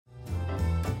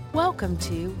Welcome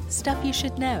to Stuff You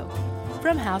Should Know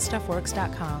from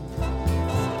HowStuffWorks.com.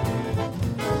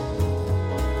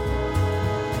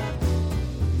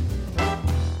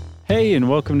 Hey, and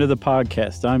welcome to the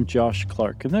podcast. I'm Josh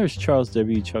Clark, and there's Charles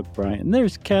W. Chuck Bryant, and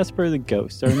there's Casper the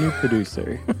Ghost, our new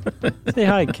producer. Say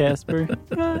hi, Casper.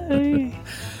 Hi.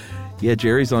 Yeah,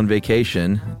 Jerry's on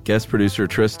vacation. Guest producer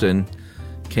Tristan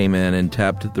came in and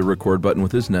tapped the record button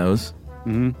with his nose,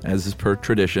 as is per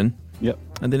tradition. Yep.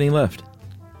 And then he left.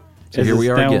 So As here we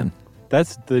are now, again.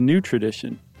 That's the new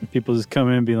tradition. People just come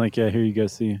in and be like, yeah, here you go,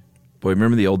 see you. Boy,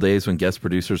 remember the old days when guest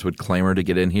producers would clamor to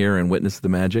get in here and witness the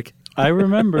magic? I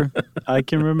remember. I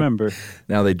can remember.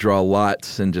 Now they draw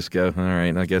lots and just go, all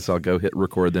right, I guess I'll go hit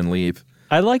record, then leave.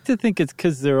 I like to think it's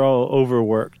because they're all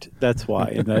overworked. That's why.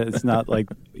 And that it's not like,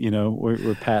 we're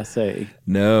passé.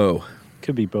 No.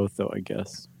 Could be both, though, I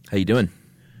guess. How you doing?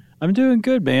 I'm doing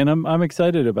good, man. I'm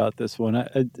excited about this one.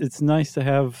 It's nice to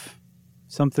have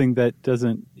something that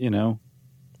doesn't,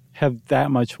 have that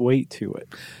much weight to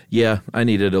it. Yeah, I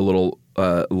needed a little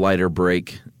lighter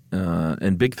break.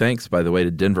 And big thanks, by the way,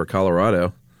 to Denver,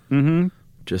 Colorado. Mm-hmm.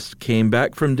 Just came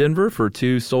back from Denver for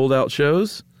 2 sold-out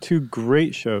shows. 2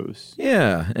 great shows.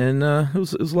 Yeah, and it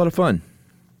was a lot of fun.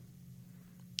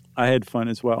 I had fun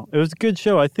as well. It was a good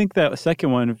show. I think that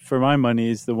second one, for my money,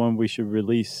 is the one we should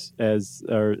release as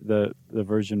the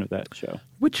version of that show.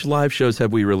 Which live shows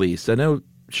have we released? I know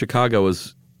Chicago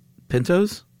was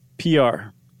Pinto's? PR,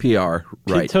 right.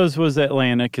 Pinto's was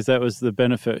Atlanta because that was the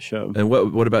benefit show. And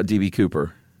what about D.B.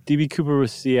 Cooper? D.B. Cooper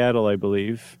was Seattle, I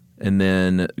believe. And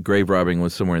then Grave Robbing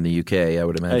was somewhere in the UK, I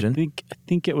would imagine. I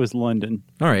think it was London.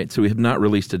 All right, so we have not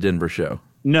released a Denver show.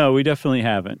 No, we definitely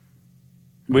haven't.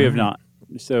 We have not.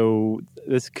 So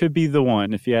this could be the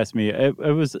one, if you ask me. It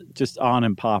was just on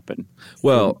and popping.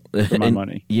 Well, for my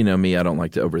money. You know me, I don't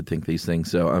like to overthink these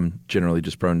things, so I'm generally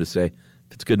just prone to say,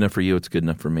 if it's good enough for you, it's good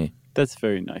enough for me. That's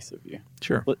very nice of you.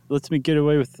 Sure. Lets me get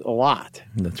away with a lot.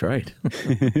 That's right.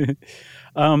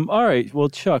 All right. Well,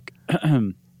 Chuck,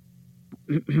 I'm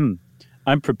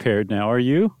prepared now. Are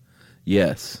you?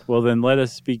 Yes. Well, then let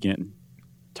us begin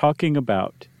talking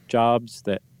about jobs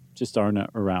that just aren't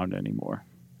around anymore.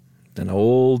 An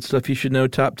old Stuff You Should Know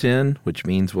top 10, which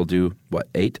means we'll do,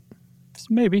 8?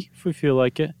 Maybe, if we feel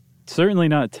like it. Certainly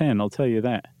not 10, I'll tell you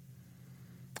that.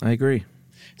 I agree.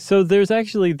 So there's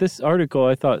actually this article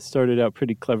I thought started out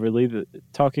pretty cleverly,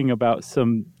 talking about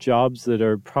some jobs that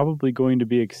are probably going to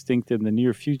be extinct in the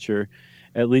near future,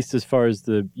 at least as far as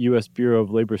the U.S. Bureau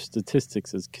of Labor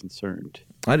Statistics is concerned.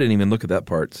 I didn't even look at that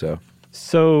part, so.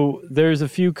 So there's a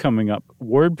few coming up.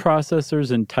 Word processors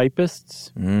and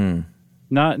typists.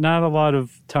 Not a lot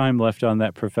of time left on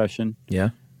that profession. Yeah.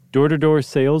 Door-to-door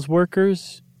sales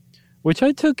workers, which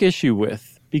I took issue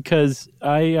with because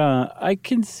I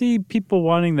can see people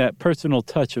wanting that personal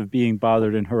touch of being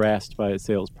bothered and harassed by a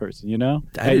salesperson, I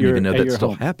didn't even know that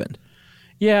still happened.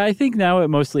 Yeah, I think now it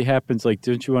mostly happens like,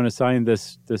 don't you want to sign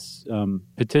this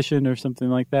petition or something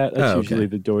like that? That's usually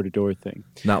the door-to-door thing.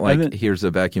 Not like, here's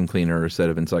a vacuum cleaner or a set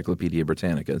of Encyclopedia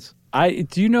Britannicas.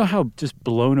 Do you know how just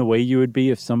blown away you would be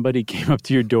if somebody came up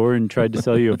to your door and tried to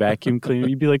sell you a vacuum cleaner?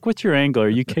 You'd be like, what's your angle? Are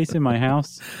you casing my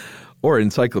house? Or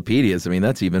encyclopedias. I mean,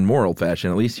 that's even more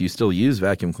old-fashioned. At least you still use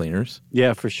vacuum cleaners.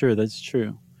 Yeah, for sure. That's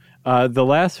true. The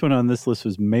last one on this list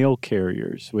was mail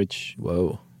carriers, which...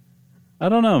 Whoa. I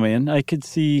don't know, man. I could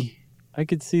see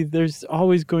there's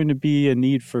always going to be a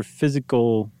need for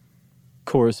physical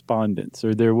correspondence,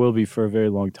 or there will be for a very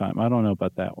long time. I don't know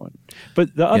about that one.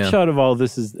 But the upshot of all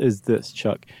this is this,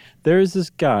 Chuck. There is this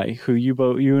guy who you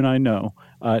and I know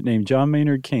named John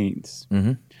Maynard Keynes.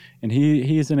 Mm-hmm. And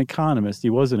he is an economist.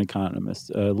 He was an economist,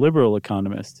 a liberal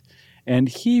economist. And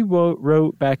he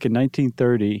wrote back in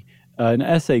 1930 an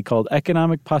essay called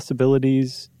Economic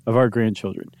Possibilities of Our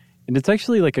Grandchildren. And it's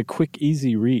actually like a quick,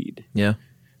 easy read. Yeah.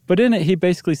 But in it, he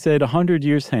basically said 100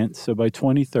 years hence, so by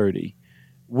 2030,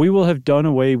 we will have done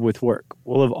away with work.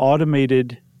 We'll have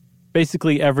automated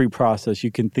basically every process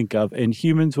you can think of, and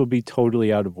humans will be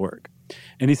totally out of work.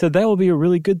 And he said that will be a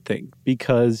really good thing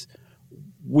because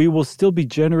we will still be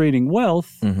generating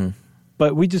wealth,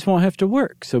 but we just won't have to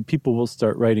work. So people will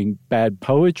start writing bad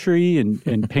poetry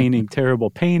and painting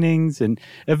terrible paintings, and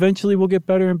eventually we'll get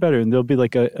better and better. And there'll be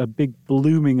like a big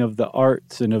blooming of the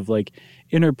arts and of like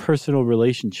interpersonal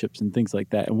relationships and things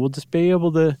like that. And we'll just be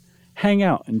able to hang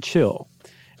out and chill.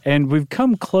 And we've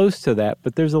come close to that,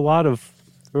 but there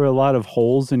were a lot of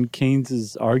holes in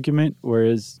Keynes's argument,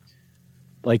 whereas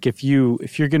like if you're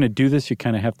going to do this, you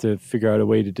kind of have to figure out a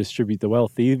way to distribute the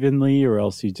wealth evenly, or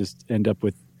else you just end up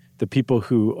with the people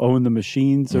who own the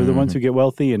machines are the ones who get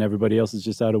wealthy and everybody else is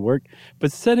just out of work.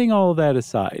 But setting all of that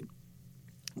aside,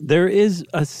 there is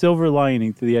a silver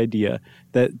lining to the idea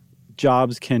that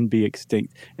jobs can be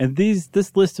extinct. And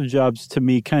this list of jobs to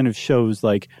me kind of shows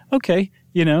like, okay,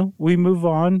 we move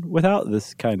on without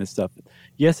this kind of stuff.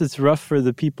 Yes, it's rough for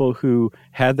the people who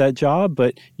had that job,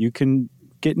 but you can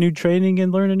get new training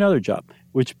and learn another job,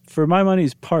 which for my money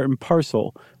is part and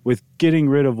parcel with getting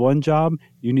rid of one job.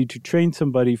 You need to train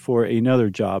somebody for another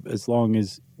job as long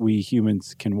as we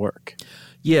humans can work.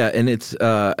 Yeah, and it's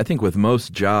I think with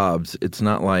most jobs, it's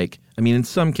not like, in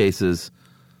some cases,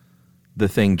 the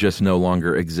thing just no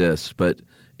longer exists. But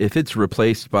if it's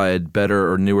replaced by a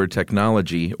better or newer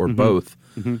technology or both,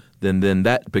 then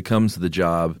that becomes the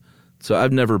job. So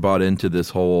I've never bought into this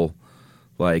whole,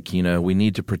 we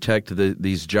need to protect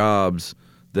these jobs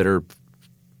that are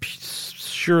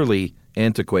surely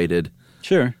antiquated.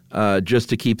 Sure. Just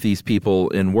to keep these people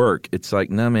in work. It's like,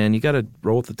 no, man, you got to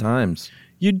roll with the times.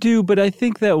 You do, but I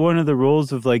think that one of the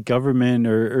roles of government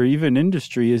or even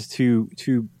industry is to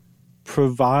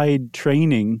provide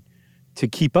training to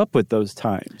keep up with those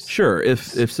times. Sure,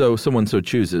 if someone so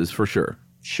chooses, for sure.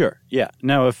 Sure, yeah.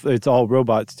 Now, if it's all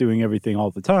robots doing everything all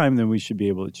the time, then we should be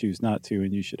able to choose not to,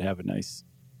 and you should have a nice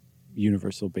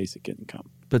universal basic income.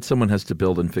 But someone has to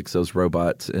build and fix those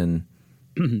robots and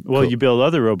well, you build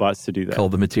other robots to do that. Cull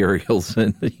the materials.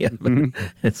 And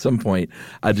at some point,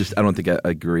 I don't think I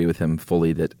agree with him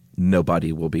fully that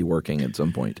nobody will be working at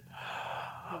some point.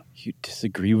 You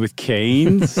disagree with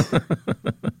Keynes? All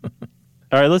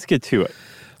right, let's get to it.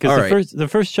 Because the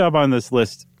first job on this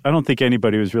list, I don't think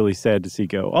anybody was really sad to see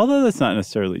go. Although that's not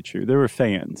necessarily true. There were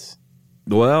fans.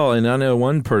 Well, and I know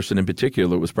one person in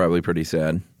particular was probably pretty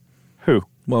sad. Who?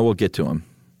 Well, we'll get to him.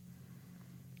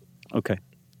 Okay.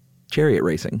 Chariot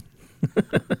racing.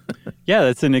 Yeah,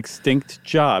 that's an extinct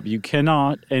job. You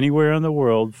cannot anywhere in the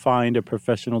world find a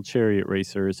professional chariot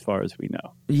racer as far as we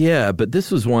know. Yeah, but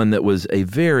this was one that was a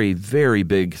very, very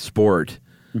big sport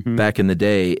back in the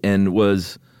day and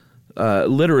was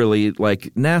literally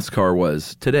like NASCAR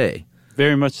was today.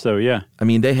 Very much so, yeah.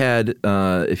 They had,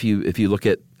 if you look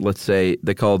at, let's say,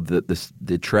 they called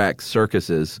the track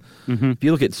circuses. If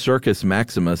you look at Circus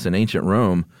Maximus in ancient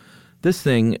Rome, this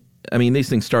thing... these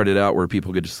things started out where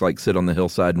people could just sit on the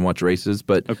hillside and watch races,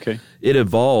 but it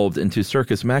evolved into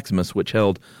Circus Maximus, which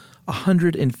held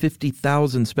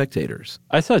 150,000 spectators.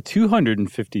 I saw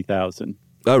 250,000.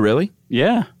 Oh, really?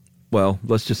 Yeah. Well,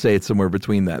 let's just say it's somewhere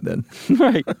between that then.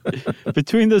 Right.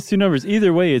 Between those two numbers.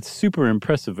 Either way, it's super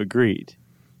impressive. Agreed.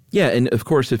 Yeah, and of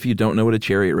course, if you don't know what a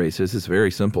chariot race is, it's very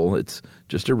simple. It's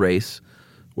just a race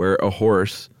where a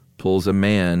horse pulls a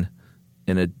man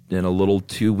in a little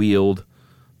two-wheeled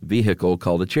vehicle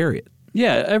called a chariot.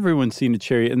 Yeah, everyone's seen a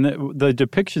chariot. And the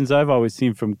depictions I've always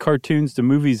seen from cartoons to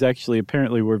movies actually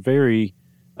apparently were very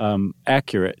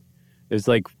accurate. It's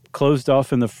closed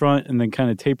off in the front and then kind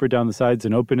of tapered down the sides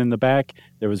and open in the back.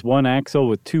 There was one axle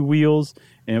with two wheels,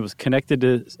 and it was connected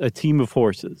to a team of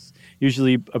horses,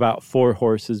 usually about 4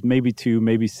 horses, maybe 2,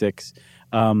 maybe 6.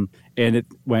 And it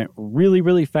went really,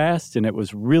 really fast, and it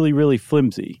was really, really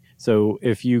flimsy. So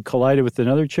if you collided with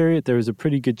another chariot, there was a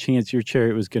pretty good chance your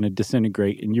chariot was going to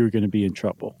disintegrate and you were going to be in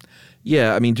trouble.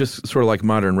 Yeah, just sort of like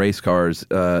modern race cars,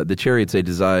 the chariots they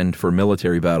designed for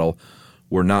military battle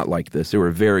were not like this. They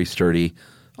were very sturdy,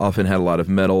 often had a lot of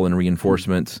metal and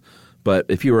reinforcements. But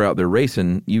if you were out there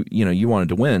racing, you wanted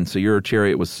to win. So your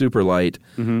chariot was super light,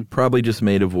 probably just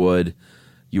made of wood.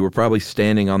 You were probably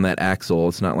standing on that axle.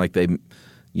 It's not like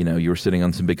you were sitting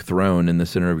on some big throne in the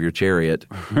center of your chariot.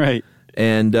 Right.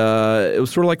 And it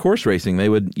was sort of like horse racing.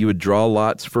 You would draw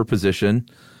lots for position.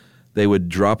 They would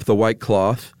drop the white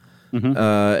cloth,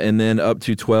 and then up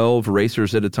to 12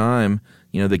 racers at a time,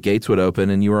 the gates would open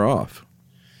and you were off.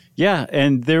 Yeah,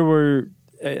 and there were,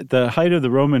 at the height of the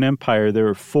Roman Empire, there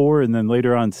were 4 and then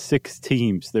later on 6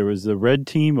 teams. There was a red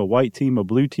team, a white team, a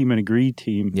blue team, and a green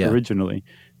team originally.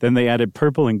 Then they added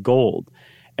purple and gold.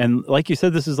 And like you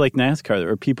said, this is like NASCAR. There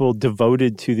are people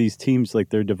devoted to these teams like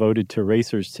they're devoted to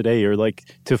racers today or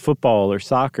like to football or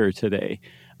soccer today.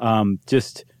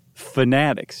 Just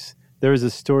fanatics. There was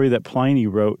a story that Pliny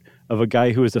wrote of a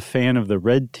guy who was a fan of the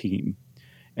red team.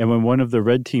 And when one of the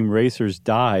red team racers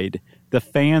died, the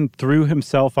fan threw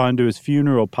himself onto his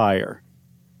funeral pyre,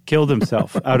 killed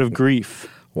himself out of grief.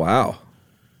 Wow.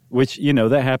 Which,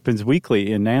 that happens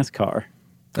weekly in NASCAR.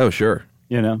 Oh, sure.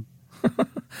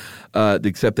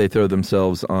 Except they throw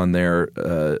themselves on their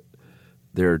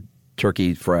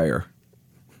turkey fryer.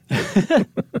 I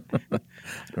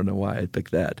don't know why I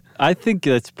picked that. I think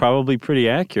that's probably pretty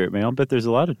accurate, man. I'll bet there's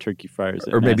a lot of turkey fryers.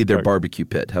 Or maybe their barbecue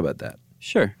pit. How about that?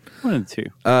 Sure. One of the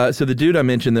two. So the dude I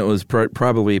mentioned that was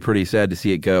probably pretty sad to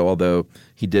see it go, although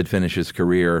he did finish his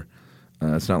career,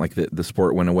 It's not like the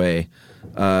sport went away.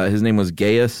 His name was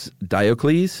Gaius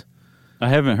Diocles. I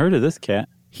haven't heard of this cat.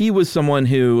 He was someone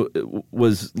who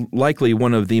was likely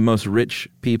one of the most rich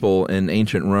people in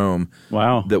ancient Rome.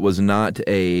 Wow. That was not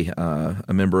a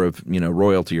member of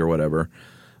royalty or whatever.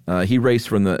 He raced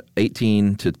from the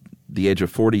 18 to the age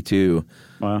of 42.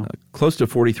 Wow. Close to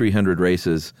 4,300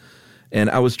 races. And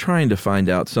I was trying to find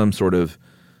out some kind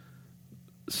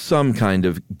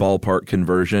of ballpark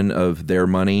conversion of their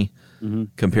money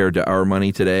compared to our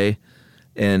money today.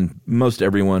 And most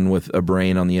everyone with a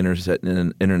brain on the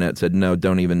internet said, no,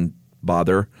 don't even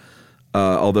bother.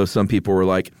 Although some people were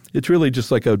like, it's really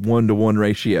just like a 1-to-1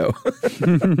 ratio.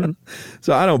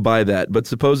 So I don't buy that. But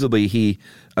supposedly he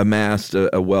amassed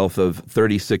a wealth of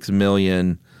 36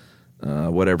 million,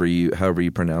 however you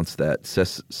pronounce that,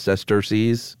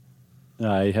 sesterces.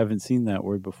 I haven't seen that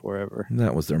word before ever.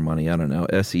 That was their money. I don't know.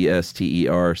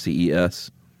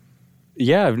 sesterces.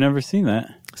 Yeah, I've never seen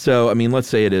that. So, I mean, let's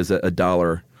say it is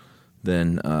 $1,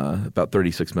 then about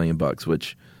 36 million bucks,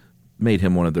 which made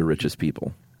him one of the richest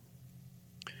people.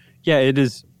 Yeah, it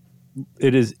is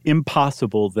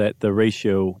impossible that the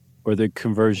ratio or the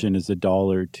conversion is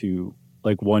 $1 to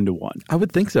like 1-to-1. I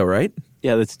would think so, right?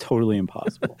 Yeah, that's totally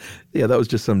impossible. Yeah, that was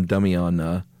just some dummy on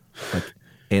like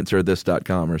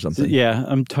answerthis.com or something. Yeah,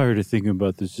 I'm tired of thinking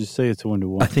about this. Just say it's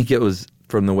 1-to-1. I think it was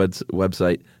from the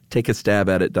website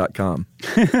takeastabAtit.com.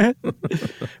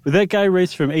 But that guy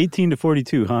raced from 18 to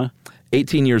 42, huh?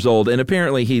 18 years old. And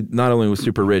apparently he not only was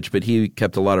super rich, but he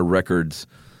kept a lot of records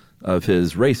of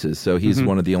his races. So he's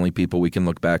one of the only people we can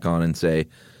look back on and say,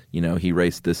 he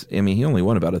raced this. I mean, he only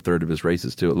won about a third of his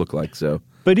races, too, it looked like. So,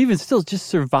 but even still, just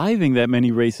surviving that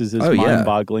many races is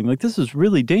mind-boggling. Like, this is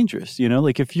really dangerous,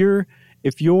 Like, if your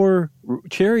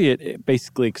chariot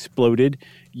basically exploded,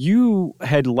 you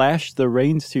had lashed the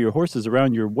reins to your horses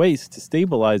around your waist to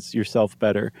stabilize yourself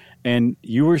better, and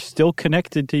you were still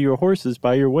connected to your horses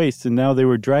by your waist, and now they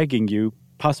were dragging you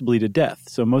possibly to death.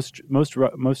 So most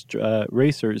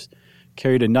racers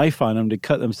carried a knife on them to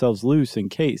cut themselves loose in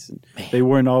case. And they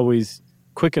weren't always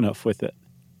quick enough with it.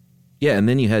 Yeah, and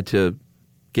then you had to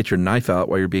get your knife out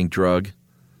while you're being drugged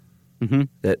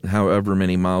at however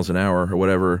many miles an hour or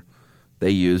whatever they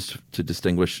used to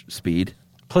distinguish speed.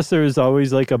 Plus, there was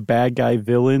always like a bad guy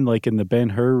villain, like in the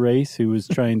Ben-Hur race, who was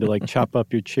trying to like chop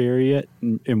up your chariot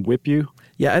and whip you.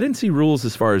 Yeah, I didn't see rules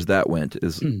as far as that went.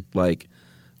 Like,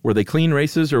 were they clean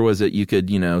races, or was it you could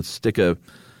stick a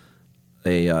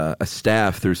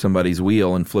staff through somebody's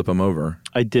wheel and flip them over?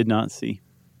 I did not see.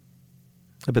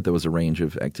 I bet there was a range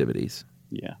of activities.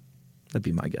 Yeah, that'd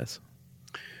be my guess.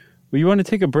 Well, you want to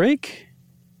take a break?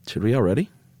 Should we already?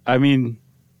 I mean,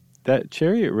 that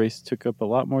chariot race took up a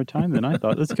lot more time than I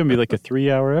thought. This is going to be like a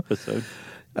 3-hour episode.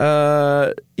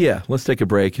 Yeah, let's take a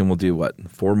break, and we'll do what,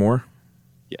 4 more?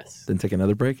 Yes. Then take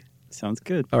another break? Sounds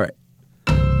good. All right.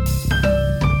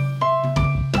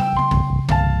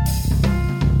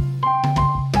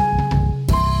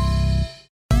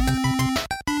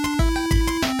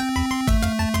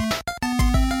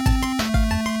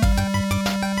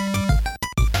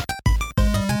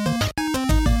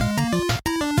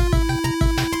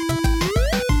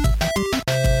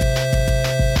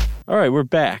 All right, we're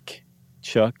back,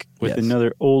 Chuck, with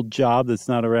another old job that's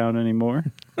not around anymore.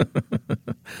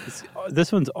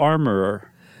 This one's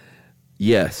armorer.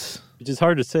 Yes. Which is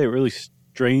hard to say. It really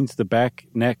strains the back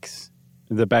neck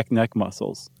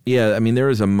muscles. Yeah, I mean, there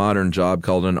is a modern job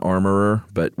called an armorer,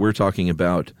 but we're talking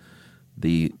about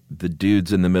the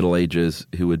dudes in the Middle Ages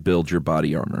who would build your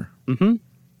body armor. Mm-hmm.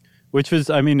 Which was,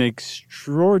 I mean,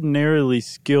 extraordinarily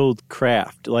skilled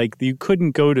craft. Like, you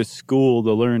couldn't go to school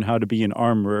to learn how to be an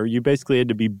armorer. You basically had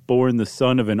to be born the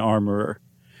son of an armorer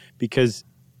because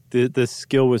the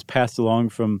skill was passed along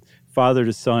from father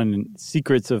to son. And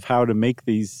secrets of how to make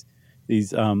these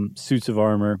suits of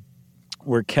armor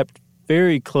were kept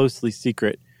very closely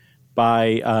secret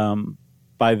by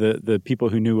the people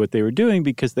who knew what they were doing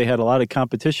because they had a lot of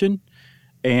competition.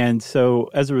 And so,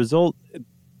 as a result,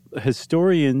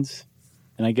 historians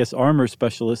and I guess armor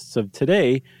specialists of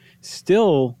today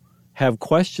still have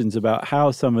questions about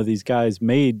how some of these guys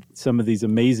made some of these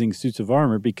amazing suits of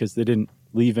armor because they didn't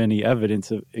leave any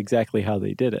evidence of exactly how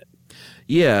they did it.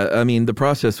 Yeah, I mean, the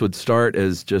process would start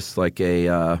as just like what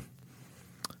are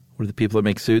the people that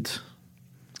make suits?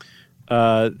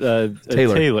 A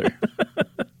tailor.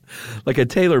 Like a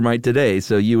tailor might today.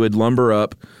 So you would lumber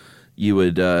up, you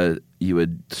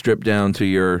would strip down to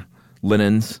your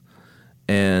linens,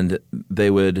 and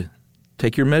they would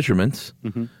take your measurements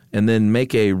and then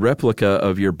make a replica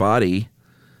of your body,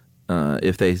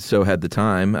 if they so had the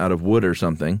time, out of wood or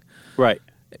something. Right.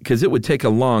 Because it would take a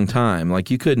long time. Like,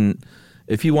 you couldn't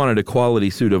if you wanted a quality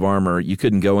suit of armor, you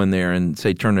couldn't go in there and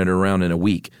say turn it around in a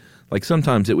week. Like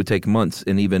sometimes it would take months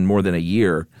and even more than a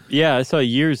year. Yeah, I saw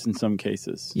years in some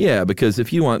cases. Yeah, because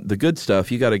if you want the good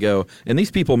stuff, you got to go. And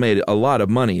these people made a lot of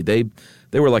money. They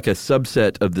were like a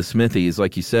subset of the smithies,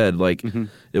 like you said. Like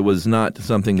it was not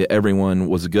something that everyone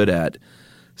was good at.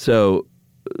 So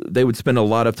they would spend a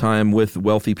lot of time with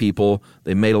wealthy people.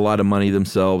 They made a lot of money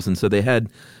themselves, and so they had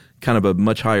kind of a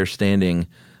much higher standing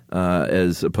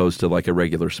as opposed to like a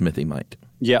regular smithy might.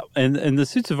 Yeah, and the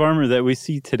suits of armor that we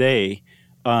see today,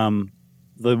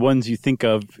 the ones you think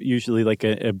of, usually like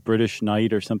a British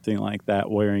knight or something like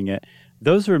that wearing it,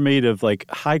 those were made of like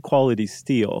high quality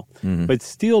steel. But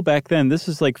steel back then, this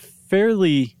was like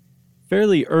fairly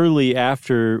early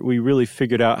after we really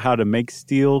figured out how to make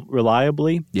steel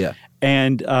reliably. Yeah.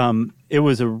 And it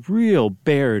was a real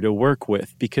bear to work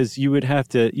with because you'd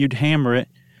hammer it,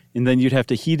 and then you'd have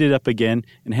to heat it up again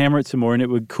and hammer it some more, and it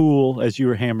would cool as you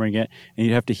were hammering it, and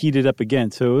you'd have to heat it up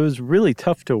again. So it was really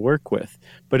tough to work with,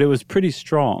 but it was pretty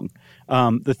strong.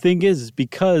 The thing is,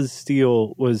 because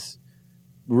steel was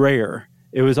rare,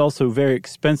 it was also very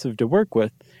expensive to work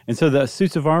with. And so the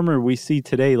suits of armor we see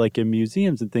today, like in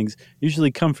museums and things,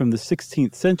 usually come from the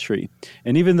 16th century.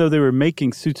 And even though they were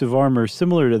making suits of armor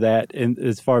similar to that in,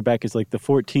 as far back as like the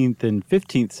 14th and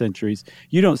 15th centuries,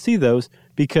 you don't see those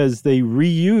because they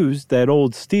reused that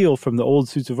old steel from the old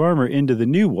suits of armor into the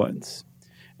new ones.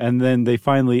 And then they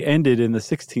finally ended in the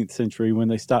 16th century when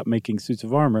they stopped making suits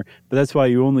of armor. But that's why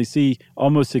you only see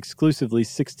almost exclusively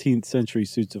 16th century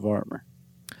suits of armor.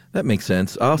 That makes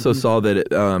sense. I also saw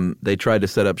that they tried to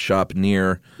set up shop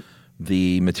near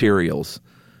the materials.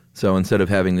 So instead of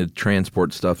having to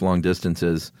transport stuff long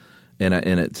distances, and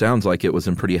it sounds like it was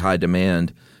in pretty high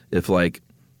demand if, like,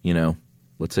 you know,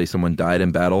 let's say someone died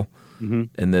in battle, and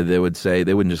then they would say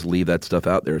they wouldn't just leave that stuff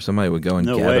out there. Somebody would go and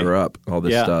gather up all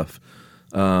this stuff.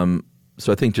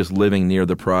 So I think just living near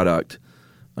the product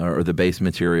or the base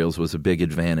materials was a big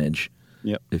advantage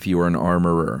if you were an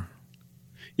armorer.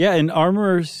 Yeah, and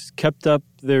armorers kept up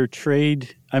their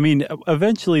trade. I mean,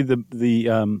 eventually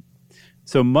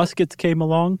so muskets came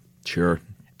along. Sure.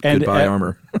 Goodbye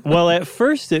armor. Well, at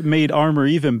first it made armor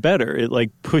even better. It like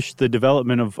pushed the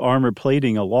development of armor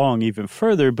plating along even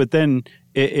further, but then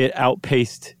it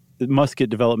outpaced the musket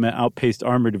development, outpaced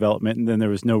armor development, and then there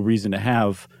was no reason to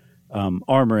have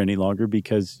armor any longer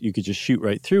because you could just shoot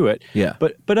right through it. Yeah.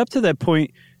 But up to that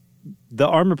point, the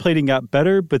armor plating got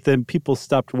better, but then people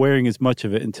stopped wearing as much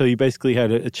of it until you basically had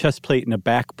a chest plate and a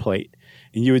back plate.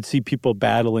 And you would see people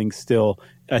battling still.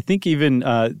 I think even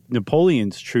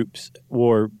Napoleon's troops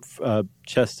wore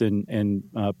chest and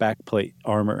back plate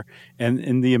armor. And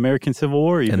in the American Civil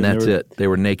War even. And that's it. They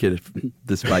were naked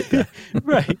despite that.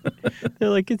 Right. They're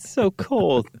like, it's so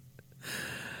cold.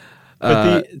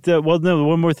 But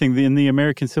one more thing. In the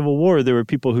American Civil War, there were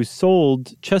people who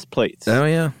sold chest plates. Oh,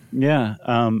 yeah. Yeah.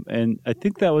 And I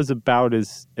think that was about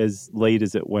as late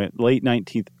as it went. Late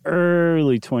 19th,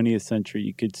 early 20th century,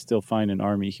 you could still find an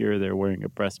army here or there wearing a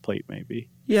breastplate maybe.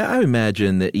 Yeah, I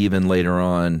imagine that even later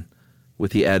on,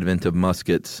 with the advent of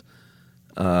muskets,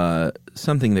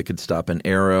 something that could stop an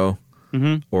arrow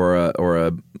or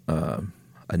a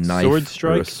knife sword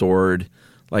strike? or a sword.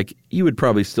 Like, you would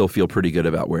probably still feel pretty good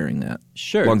about wearing that.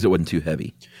 Sure. As long as it wasn't too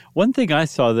heavy. One thing I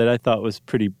saw that I thought was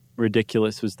pretty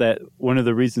ridiculous was that one of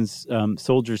the reasons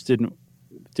soldiers didn't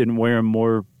wear them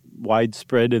more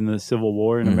widespread in the Civil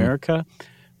War in America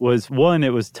was, one,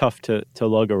 it was tough to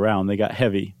lug around. They got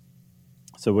heavy.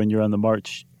 So when you're on the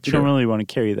march, you don't really want to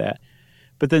carry that.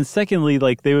 But then secondly,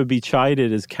 like, they would be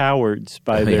chided as cowards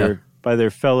by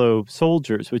their fellow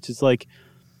soldiers, which is like,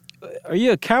 are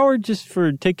you a coward just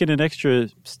for taking an extra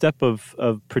step of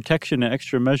protection, an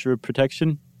extra measure of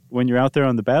protection when you're out there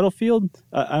on the battlefield?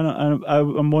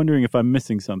 I'm wondering if I'm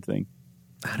missing something.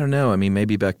 I don't know. I mean,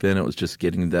 maybe back then it was just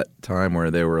getting that time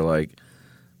where they were like,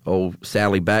 oh,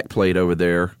 Sally backplate over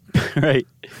there. Right.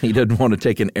 He doesn't want to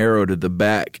take an arrow to the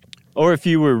back. Or if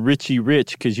you were rich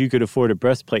because you could afford a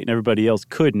breastplate and everybody else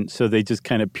couldn't, so they just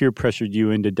kind of peer pressured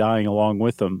you into dying along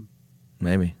with them.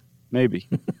 Maybe.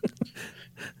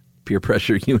 Peer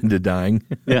pressure you into dying.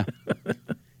 Yeah.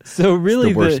 So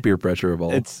really it's the worst peer pressure of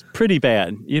all. It's pretty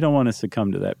bad. You don't want to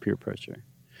succumb to that peer pressure.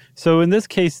 So in this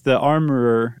case, the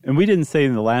armorer, and we didn't say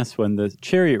in the last one, the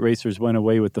chariot racers went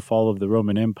away with the fall of the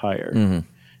Roman Empire.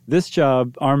 This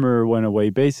job, armorer, went away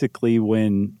basically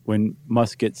when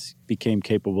muskets became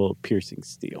capable of piercing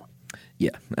steel.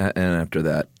 Yeah, and after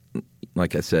that,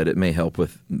 like I said, it may help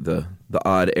with the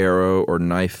odd arrow or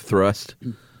knife thrust.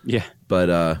 Yeah.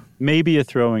 But maybe a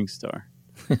throwing star.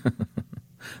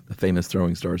 The famous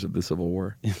throwing stars of the Civil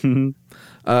War.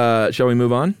 Shall we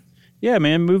move on? Yeah,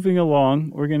 man, moving along,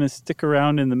 we're going to stick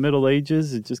around in the Middle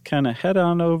Ages and just kind of head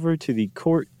on over to the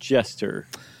court jester.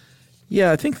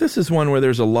 Yeah, I think this is one where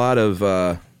there's a lot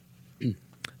of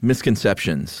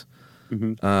misconceptions.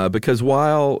 Because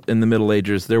while in the Middle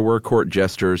Ages there were court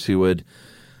jesters who would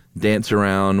dance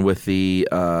around with the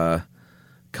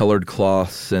colored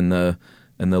cloths and the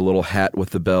little hat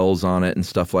with the bells on it and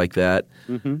stuff like that,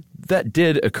 that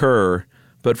did occur.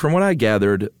 But from what I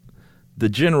gathered, the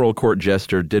general court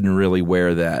jester didn't really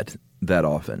wear that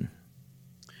often.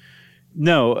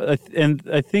 No, and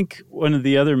I think one of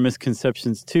the other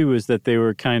misconceptions, too, is that they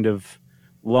were kind of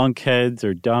lunkheads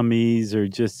or dummies or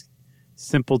just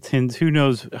simpletons, who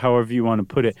knows, however you want to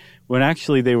put it, when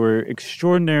actually they were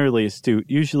extraordinarily astute,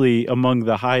 usually among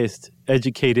the highest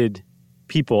educated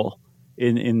people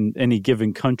in any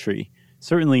given country,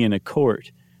 certainly in a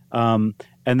court, and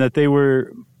that they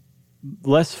were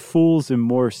less fools and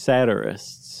more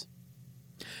satirists.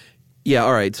 Yeah,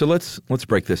 all right. So let's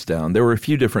break this down. There were a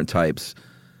few different types.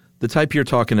 The type you're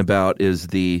talking about is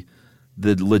the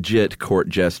legit court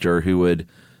jester who would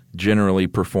generally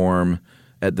perform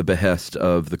at the behest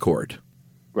of the court.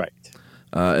 Right.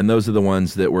 And those are the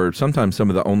ones that were sometimes some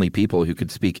of the only people who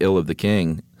could speak ill of the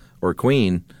king or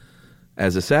queen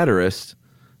as a satirist,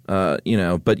 but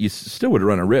you still would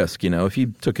run a risk, if you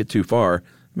took it too far.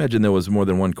 Imagine there was more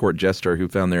than one court jester who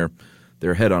found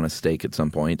their head on a stake at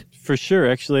some point. For sure.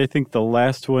 Actually, I think the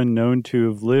last one known to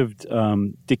have lived,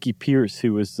 Dickie Pierce,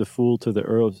 who was the fool to the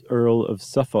Earl of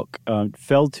Suffolk,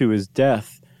 fell to his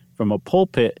death from a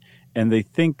pulpit, and they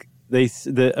think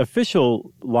the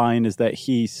official line is that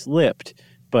he slipped,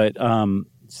 but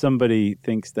somebody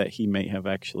thinks that he may have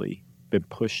actually been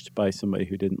pushed by somebody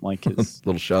who didn't like his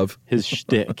little shove, his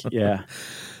shtick. Yeah.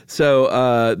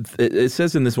 So it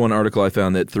says in this one article I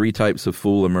found that 3 types of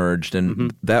fool emerged,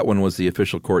 and that one was the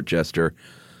official court jester.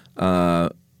 A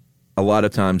lot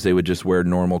of times they would just wear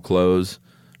normal clothes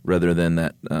rather than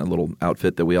that little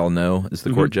outfit that we all know as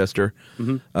the court jester.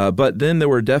 But then there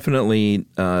were definitely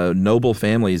noble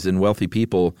families and wealthy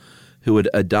people who would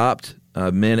adopt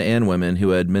men and women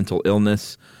who had mental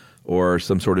illness or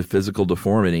some sort of physical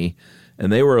deformity,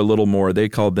 and they were a little more, they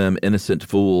called them innocent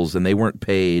fools, and they weren't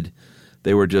paid.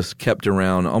 They were just kept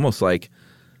around almost like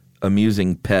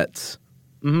amusing pets.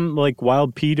 Like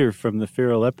Wild Peter from the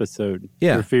Feral episode.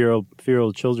 Yeah. The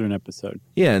Feral Children episode.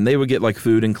 Yeah, and they would get like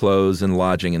food and clothes and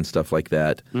lodging and stuff like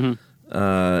that.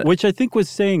 Which I think was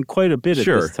saying quite a bit at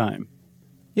this time.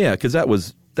 Yeah, because that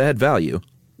had value.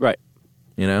 Right.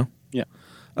 Yeah.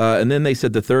 And then they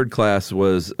said the third class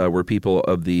were people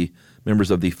of the members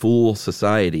of the fool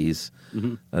societies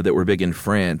that were big in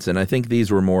France. And I think these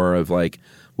were more of like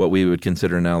what we would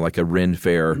consider now like a Ren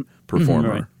Fair performer.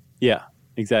 Right. Yeah,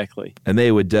 exactly. And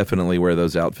they would definitely wear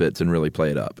those outfits and really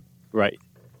play it up. Right.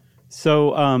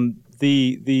 So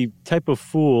the type of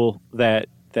fool that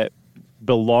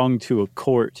belonged to a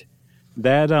court,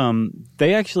 that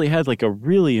they actually had like a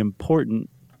really important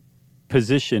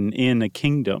position in a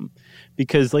kingdom,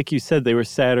 because like you said, they were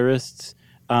satirists,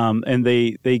 and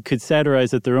they could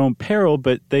satirize at their own peril,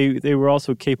 but they were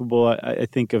also capable, I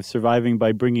think, of surviving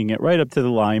by bringing it right up to the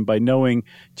line, by knowing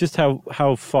just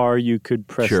how far you could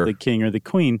press the king or the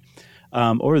queen,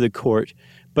 or the court.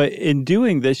 But in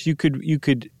doing this, you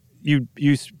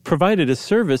provided a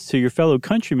service to your fellow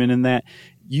countrymen in that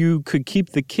you could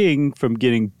keep the king from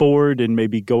getting bored and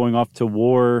maybe going off to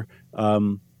war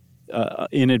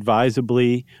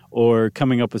inadvisably, or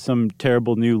coming up with some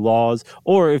terrible new laws.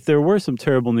 Or if there were some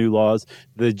terrible new laws,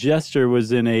 the jester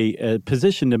was in a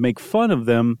position to make fun of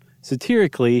them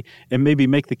satirically and maybe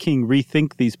make the king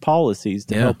rethink these policies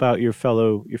to help out your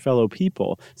fellow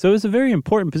people. So it was a very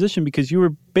important position because you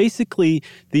were basically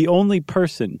the only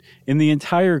person in the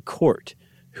entire court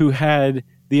who had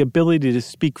the ability to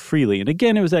speak freely. And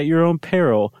again, it was at your own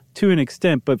peril to an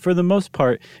extent, but for the most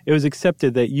part, it was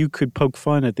accepted that you could poke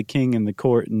fun at the king and the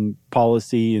court and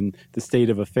policy and the state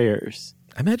of affairs.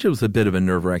 I imagine it was a bit of a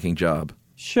nerve-wracking job.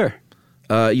 Sure.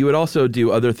 You would also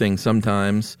do other things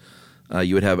sometimes.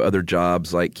 You would have other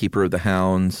jobs like keeper of the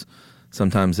hounds.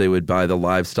 Sometimes they would buy the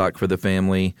livestock for the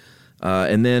family.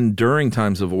 And then during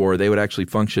times of war, they would actually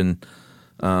function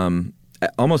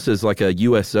almost as like a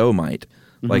USO might.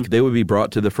 Like they would be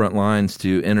brought to the front lines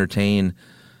to entertain,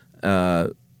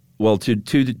 to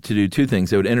do 2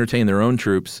 things. They would entertain their own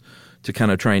troops to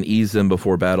kind of try and ease them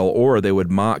before battle, or they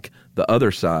would mock the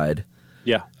other side.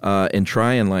 Yeah. And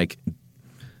try and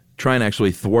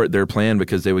actually thwart their plan,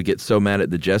 because they would get so mad at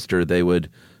the jester they would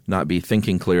not be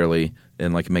thinking clearly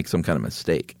and like make some kind of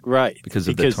mistake. Right. Because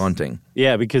of the taunting.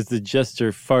 Yeah, because the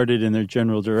jester farted in their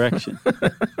general direction.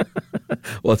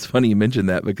 Well, it's funny you mentioned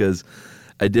that, because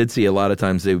I did see a lot of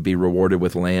times they would be rewarded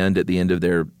with land at the end of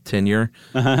their tenure.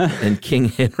 And King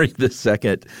Henry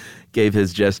II gave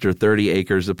his jester 30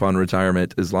 acres upon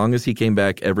retirement as long as he came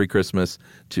back every Christmas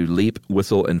to leap,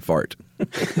 whistle, and fart.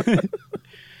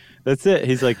 That's it.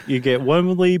 He's like, you get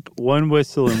one leap, one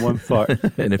whistle, and one fart.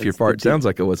 And if your fart sounds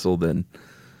like a whistle, then...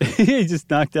 He just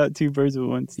knocked out 2 birds with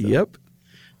one stone. Yep.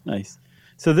 Nice.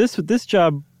 So this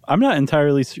job, I'm not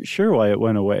entirely sure why it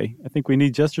went away. I think we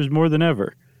need jesters more than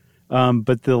ever.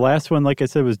 But the last one, like I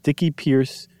said, was Dickie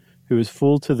Pierce, who was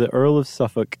fool to the Earl of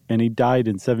Suffolk, and he died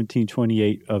in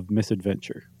 1728 of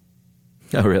misadventure.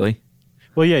 Oh, really?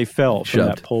 Well, yeah, he fell from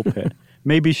Shoved. that pulpit.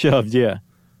 Maybe shoved, yeah.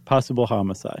 Possible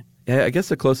homicide. Yeah, I guess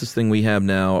the closest thing we have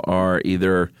now are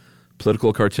either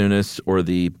political cartoonists or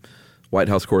the White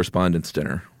House Correspondents'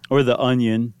 Dinner. Or The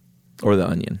Onion. Or The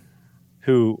Onion.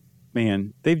 Who,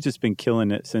 man, they've just been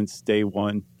killing it since day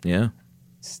one. Yeah.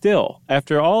 Still,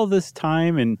 after all this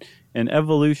time and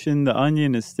evolution, The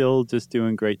Onion is still just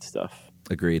doing great stuff.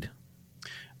 Agreed.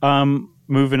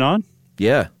 Moving on.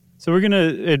 Yeah. So we're going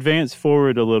to advance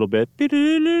forward a little bit to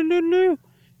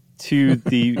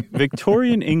the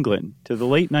Victorian England, to the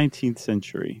late 19th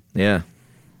century. Yeah.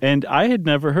 And I had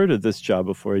never heard of this job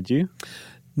before, had you?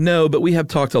 No, but we have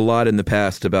talked a lot in the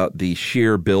past about the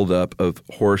sheer buildup of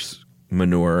horse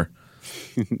manure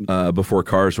before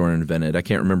cars were invented. I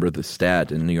can't remember the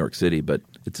stat in New York City, but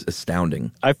it's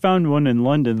astounding. I found one in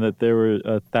London that there were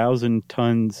 1,000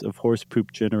 tons of horse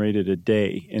poop generated a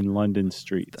day in London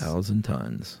streets. 1,000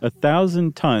 tons.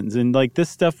 1,000 tons. And like this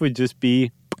stuff would just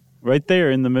be right there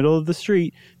in the middle of the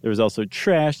street. There was also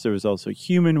trash. There was also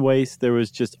human waste. There was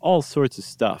just all sorts of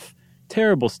stuff.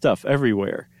 Terrible stuff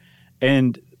everywhere.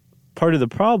 And part of the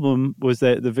problem was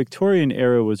that the Victorian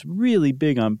era was really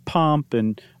big on pomp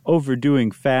and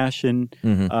overdoing fashion.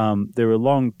 Mm-hmm. There were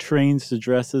long trains to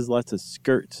dresses, lots of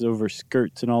skirts over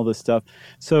skirts and all this stuff.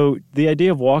 So the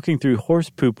idea of walking through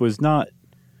horse poop was not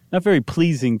very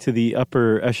pleasing to the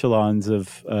upper echelons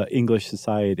of English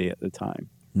society at the time.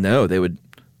 No, they would...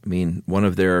 I mean, one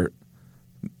of their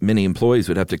many employees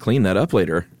would have to clean that up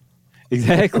later.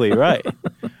 Exactly, right.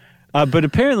 But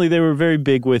apparently they were very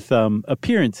big with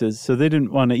appearances, so they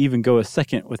didn't want to even go a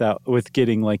second with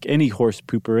getting like any horse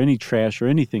poop or any trash or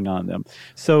anything on them.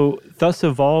 So thus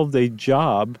evolved a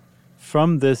job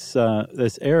from this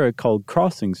era called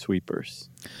crossing sweepers.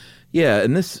 Yeah,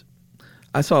 and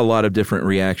I saw a lot of different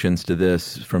reactions to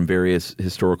this from various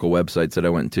historical websites that I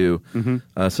went to.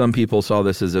 Mm-hmm. Some people saw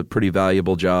this as a pretty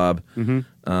valuable job, mm-hmm.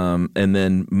 And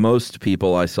then most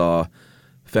people I saw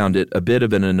found it a bit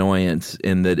of an annoyance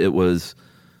in that it was,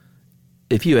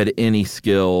 if you had any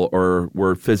skill or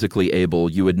were physically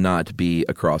able, you would not be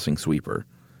a crossing sweeper.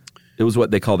 It was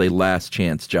what they called a last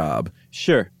chance job.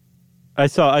 Sure. I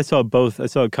saw both. I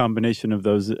saw a combination of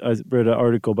those. I read an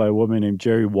article by a woman named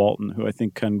Jerry Walton, who I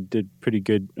think kind of did pretty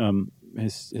good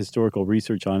historical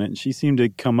research on it. And she seemed to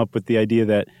come up with the idea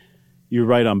that you're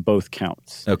right on both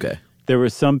counts. Okay. There were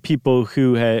some people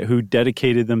who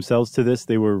dedicated themselves to this.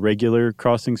 They were regular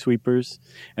crossing sweepers,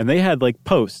 and they had like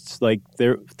posts. Like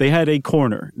they had a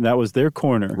corner. That was their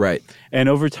corner. Right. And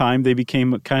over time, they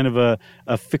became kind of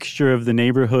a fixture of the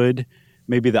neighborhood.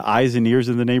 Maybe the eyes and ears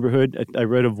of the neighborhood. I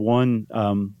read of one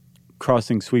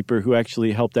crossing sweeper who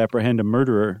actually helped apprehend a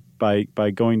murderer by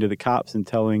going to the cops and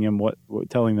telling them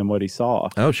what he saw.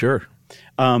 Oh, sure.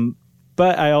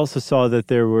 But I also saw that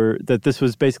this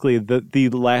was basically the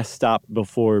last stop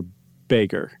before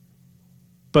beggar,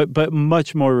 but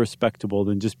much more respectable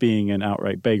than just being an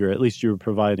outright beggar. At least you were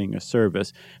providing a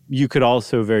service. You could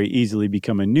also very easily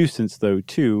become a nuisance, though,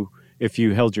 too, if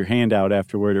you held your hand out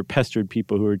afterward or pestered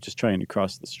people who were just trying to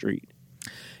cross the street.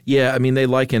 Yeah, I mean, they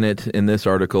liken it in this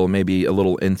article maybe a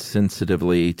little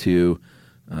insensitively to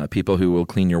people who will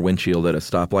clean your windshield at a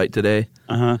stoplight today.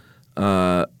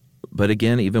 Uh-huh. But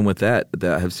again, even with that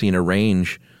I have seen a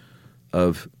range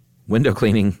of window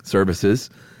cleaning services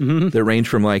mm-hmm. that range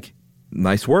from like,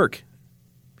 nice work,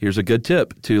 here's a good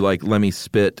tip, to like, let me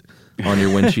spit on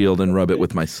your windshield and rub it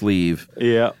with my sleeve.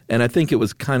 Yeah. And I think it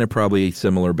was kind of probably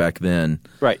similar back then.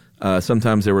 Right.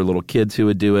 Sometimes there were little kids who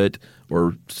would do it,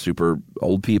 or super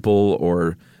old people,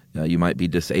 or you might be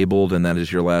disabled and that is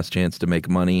your last chance to make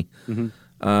money. Mm-hmm.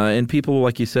 And people,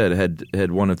 like you said,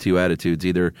 had one of two attitudes.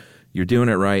 Either you're doing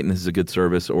it right and this is a good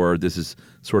service, or this is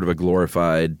sort of a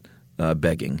glorified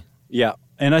begging. Yeah.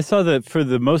 And I saw that for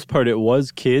the most part it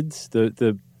was kids.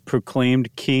 The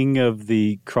proclaimed king of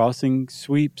the crossing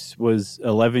sweeps was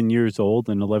 11 years old,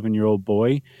 an 11-year-old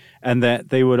boy, and that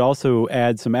they would also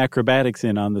add some acrobatics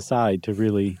in on the side to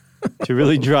really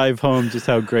drive home just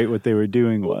how great what they were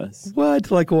doing was.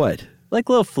 What? Like what? like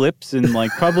little flips and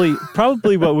like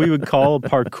probably what we would call a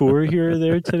parkour here or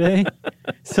there today,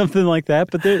 something like that.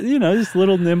 But they're just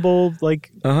little nimble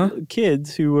like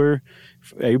kids who were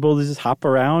able to just hop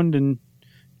around and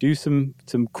do some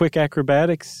quick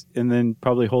acrobatics, and then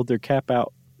probably hold their cap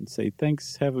out and say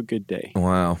thanks, have a good day.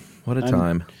 Wow, what a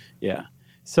time! Yeah.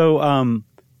 So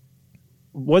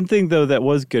one thing though that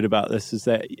was good about this is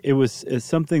that it's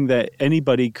something that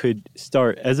anybody could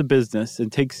start as a business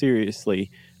and take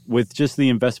seriously with just the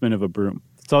investment of a broom.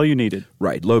 That's all you needed.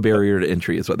 Right. Low barrier to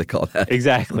entry is what they call that.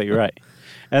 Exactly, right.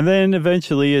 And then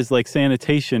eventually, as like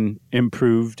sanitation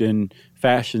improved and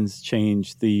fashions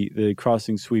changed, the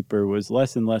crossing sweeper was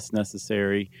less and less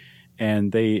necessary,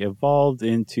 and they evolved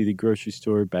into the grocery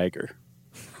store bagger.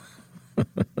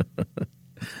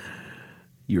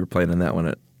 You were planning that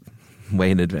one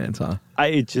way in advance, huh?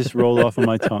 It just rolled off of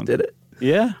my tongue. Did it?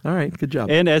 Yeah. All right. Good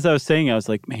job. And as I was saying, I was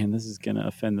like, man, this is going to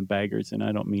offend the baggers, and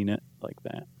I don't mean it like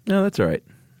that. No, that's all right.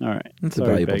 All right. That's Sorry,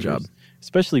 a valuable baggers. job.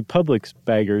 Especially Publix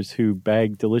baggers who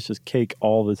bag delicious cake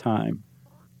all the time.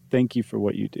 Thank you for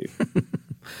what you do.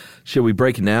 Should we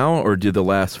break now or do the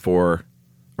last four,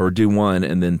 or do one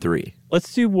and then three?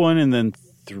 Let's do one and then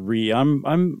three.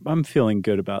 I'm feeling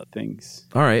good about things.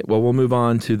 All right. Well, we'll move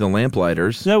on to the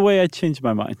lamplighters. No way I changed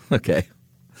my mind. Okay.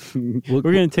 We're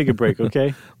going to take a break,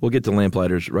 okay? We'll get to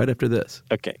lamplighters right after this.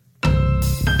 Okay.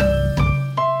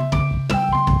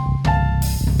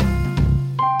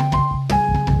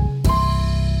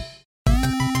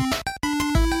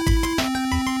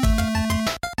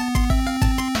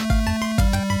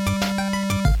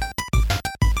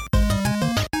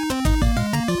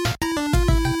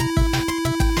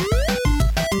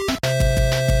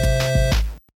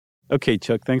 Okay,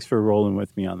 Chuck, thanks for rolling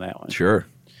with me on that one. Sure.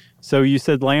 So you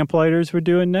said lamplighters we're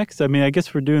doing next? I mean, I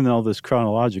guess we're doing all this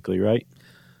chronologically, right?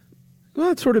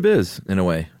 Well, it sort of is, in a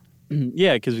way.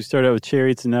 Yeah, because we started out with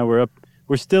chariots, and now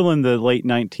we're still in the late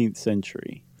 19th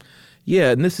century.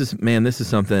 Yeah, and this is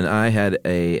something. I had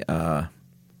a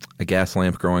gas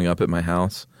lamp growing up at my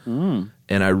house, and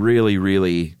I really,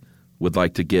 really would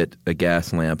like to get a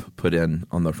gas lamp put in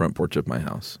on the front porch of my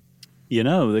house.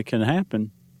 That can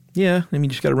happen. Yeah, I mean, you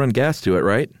just got to run gas to it,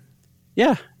 right?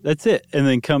 Yeah, that's it. And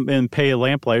then come and pay a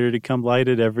lamplighter to come light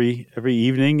it every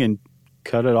evening and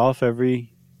cut it off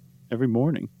every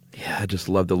morning. Yeah, I just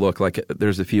love the look. Like,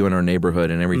 there's a few in our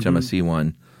neighborhood, and every time I see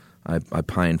one, I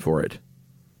pine for it.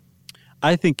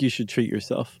 I think you should treat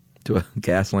yourself To a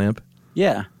gas lamp?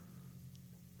 Yeah.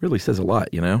 Really says a lot,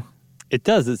 It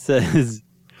does. It says,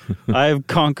 I have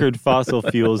conquered fossil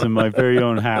fuels in my very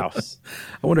own house.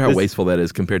 I wonder how wasteful that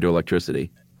is compared to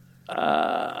electricity. I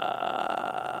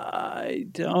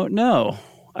don't know.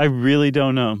 I really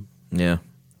don't know. Yeah.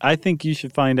 I think you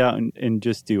should find out and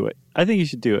just do it. I think you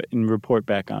should do it and report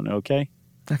back on it, okay?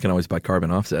 I can always buy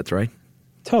carbon offsets, right?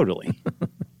 Totally.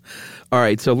 All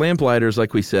right, so lamplighters,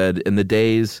 like we said, in the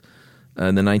days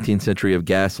in the 19th century of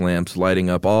gas lamps lighting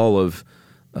up all of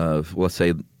let's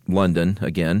say, London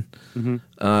again,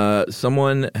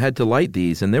 someone had to light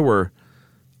these, and there were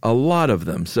a lot of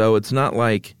them. So it's not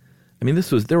like,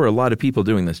 there were a lot of people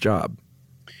doing this job.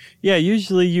 Yeah,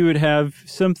 usually you would have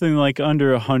something like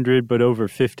under 100, but over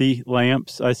 50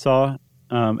 lamps, I saw,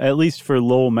 at least for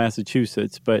Lowell,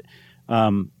 Massachusetts. But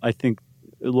I think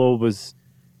Lowell was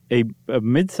a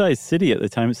mid-sized city at the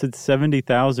time. It said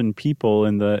 70,000 people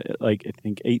in the,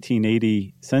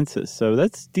 1880 census. So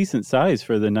that's decent size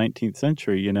for the 19th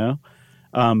century,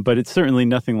 But it's certainly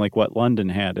nothing like what London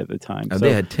had at the time. So,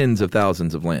 they had tens of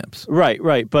thousands of lamps.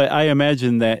 Right. But I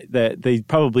imagine that they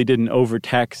probably didn't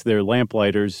overtax their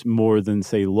lamplighters more than,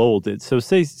 say, Lowell did. So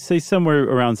say somewhere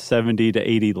around 70 to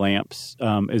 80 lamps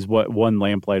is what one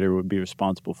lamplighter would be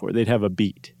responsible for. They'd have a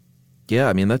beat. Yeah,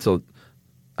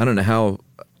 I don't know how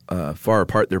far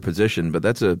apart they're positioned, but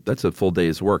that's a full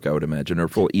day's work, I would imagine, or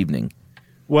full evening.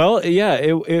 Well, yeah,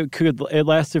 it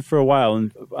lasted for a while,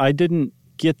 and I didn't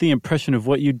get the impression of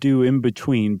what you do in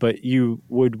between, but you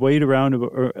would wait around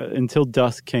until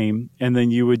dusk came, and then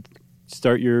you would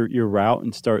start your route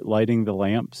and start lighting the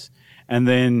lamps. And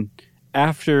then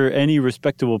after any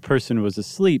respectable person was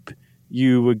asleep,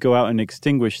 you would go out and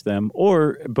extinguish them,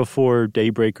 or before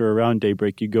daybreak or around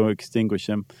daybreak, you go extinguish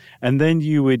them. And then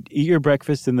you would eat your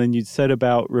breakfast, and then you'd set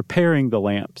about repairing the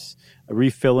lamps,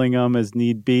 refilling them as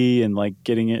need be, and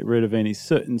getting rid of any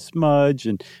soot and smudge.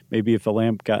 And maybe if a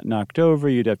lamp got knocked over,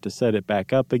 you'd have to set it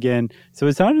back up again. So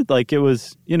it sounded like it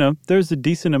was, there's a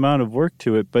decent amount of work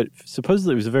to it, but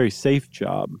supposedly it was a very safe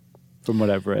job from what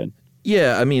I've read.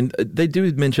 Yeah, they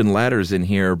do mention ladders in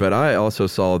here, but I also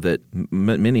saw that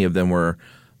many of them were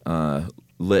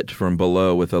lit from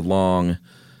below with a long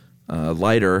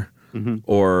lighter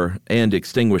and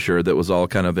extinguisher that was all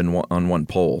kind of on one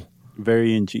pole.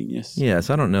 Very ingenious. Yes,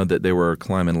 I don't know that they were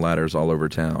climbing ladders all over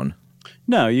town.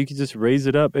 No, you could just raise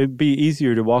it up. It'd be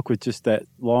easier to walk with just that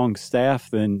long staff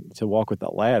than to walk with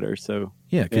a ladder. So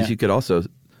Yeah, because you could also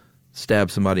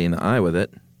stab somebody in the eye with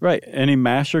it. Right. Any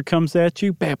masher comes at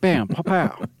you, bam, bam,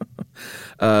 pow,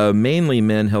 pow. Mainly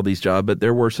men held these jobs, but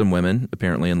there were some women,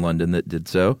 apparently in London, that did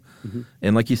so.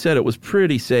 And like you said, it was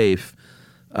pretty safe.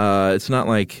 It's not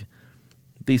like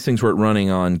these things weren't running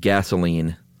on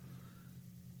gasoline.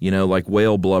 Like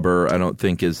whale blubber, I don't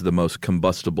think is the most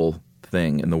combustible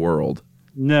thing in the world.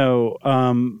 No.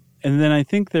 And then I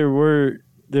think there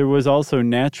was also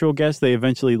natural gas. They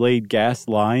eventually laid gas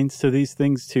lines to these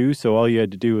things too. So all you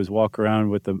had to do was walk around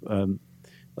with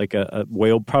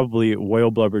probably a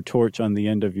whale blubber torch on the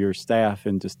end of your staff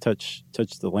and just touch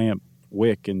the lamp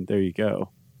wick, and there you go.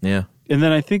 Yeah. And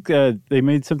then I think they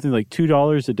made something like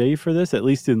 $2 a day for this, at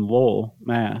least in Lowell,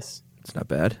 Mass. It's not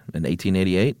bad. In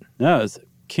 1888? No, it's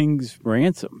king's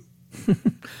ransom.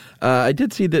 I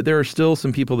did see that there are still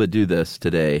some people that do this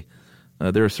today.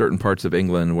 There are certain parts of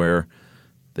England where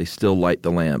they still light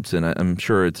the lamps, and I'm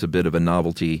sure it's a bit of a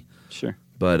novelty. Sure.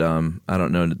 But I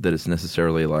don't know that it's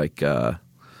necessarily like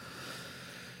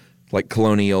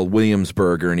colonial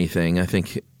Williamsburg or anything. I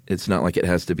think it's not like it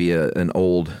has to be an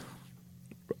old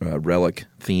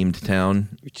relic-themed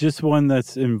town. Just one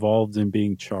that's involved in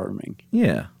being charming.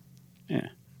 Yeah. Yeah.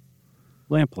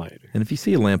 Lamplighter. And if you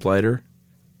see a lamplighter,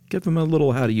 give them a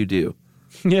little how do you do.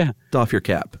 Yeah. Doff your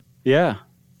cap. Yeah.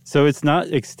 So it's not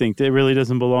extinct. It really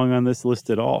doesn't belong on this list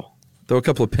at all. Throw a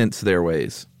couple of pence their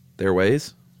ways. Their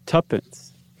ways?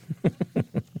 Tuppence.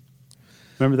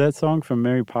 Remember that song from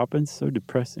Mary Poppins? So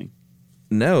depressing.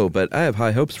 No, but I have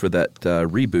high hopes for that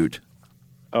reboot.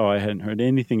 Oh, I hadn't heard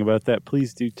anything about that.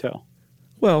 Please do tell.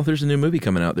 Well, there's a new movie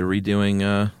coming out. They're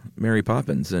redoing Mary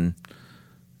Poppins, and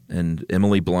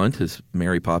Emily Blunt is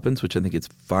Mary Poppins, which I think is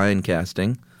fine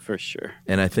casting. For sure.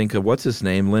 And I think, what's his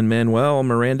name? Lin-Manuel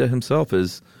Miranda himself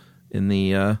is in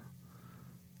the, I was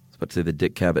about to say the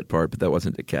Dick Cavett part, but that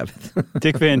wasn't Dick Cavett.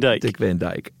 Dick Van Dyke. Dick Van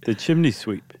Dyke. The chimney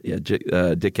sweep. Yeah, Dick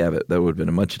Cavett. That would have been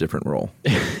a much different role.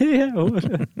 Yeah.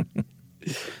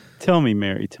 Tell me,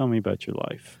 Mary. Tell me about your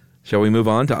life. Shall we move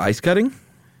on to ice cutting?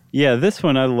 Yeah, this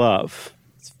one I love.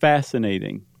 It's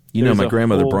fascinating. My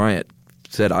grandmother Bryant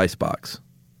said icebox.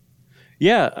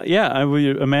 Yeah. I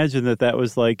would imagine that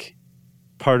was like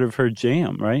part of her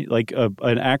jam, right? Like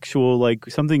an actual, like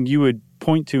something you would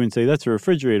point to and say, that's a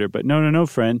refrigerator. But no,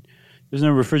 friend. There's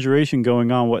no refrigeration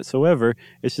going on whatsoever.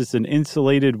 It's just an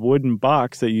insulated wooden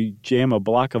box that you jam a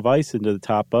block of ice into the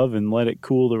top of and let it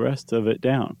cool the rest of it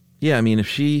down. Yeah, I mean, if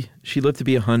she lived to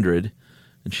be 100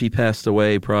 and she passed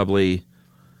away probably,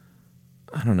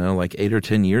 I don't know, like 8 or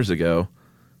 10 years ago.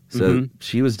 So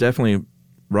she was definitely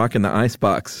rocking the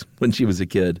icebox when she was a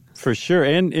kid. For sure.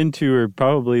 And into her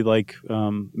probably like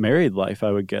married life,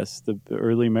 I would guess, the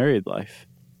early married life.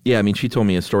 Yeah, I mean, she told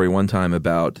me a story one time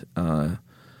about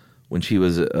when she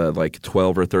was like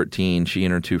 12 or 13, she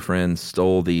and her two friends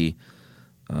stole the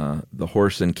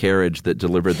horse and carriage that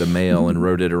delivered the mail and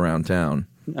rode it around town.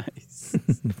 Nice.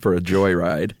 For a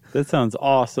joyride. That sounds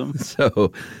awesome.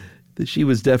 So she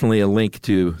was definitely a link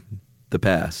to the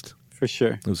past. For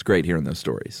sure. It was great hearing those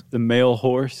stories. The male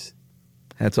horse.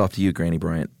 Hats off to you, Granny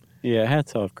Bryant. Yeah,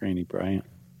 hats off, Granny Bryant.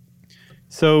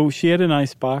 So she had an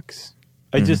ice box.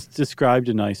 I just described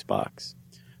an ice box.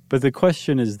 But the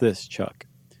question is this, Chuck.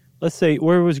 Let's say,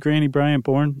 where was Granny Bryant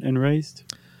born and raised?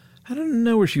 I don't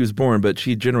know where she was born, but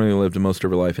she generally lived most of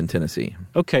her life in Tennessee.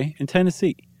 Okay, in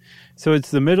Tennessee. So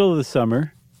it's the middle of the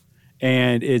summer,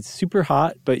 and it's super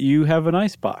hot, but you have an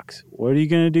ice box. What are you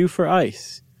going to do for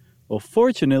ice? Well,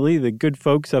 fortunately, the good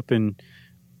folks up in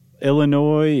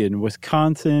Illinois and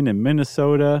Wisconsin and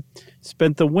Minnesota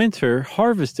spent the winter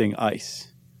harvesting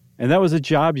ice. And that was a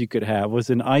job you could have, was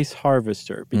an ice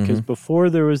harvester. Because before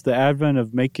there was the advent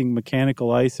of making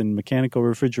mechanical ice and mechanical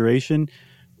refrigeration,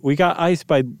 we got ice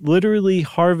by literally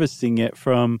harvesting it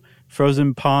from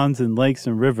frozen ponds and lakes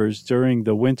and rivers during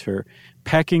the winter,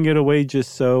 packing it away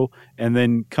just so, and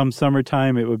then come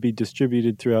summertime it would be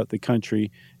distributed throughout the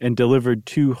country and delivered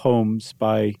to homes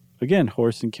by, again,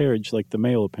 horse and carriage like the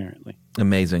mail apparently.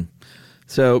 Amazing.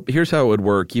 So here's how it would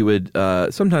work. You would,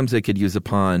 sometimes they could use a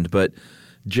pond, but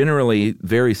generally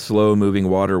very slow-moving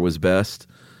water was best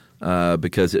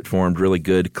because it formed really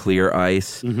good, clear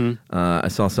ice. I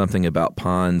saw something about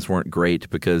ponds weren't great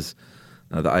because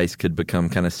the ice could become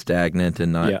kind of stagnant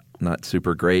and not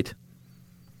super great.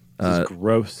 This is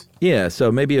gross. Yeah,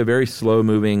 so maybe a very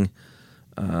slow-moving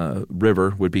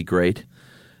river would be great.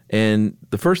 And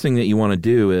the first thing that you want to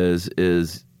do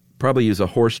is probably use a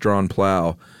horse-drawn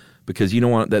plow because you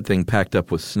don't want that thing packed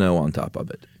up with snow on top of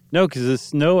it. No, because the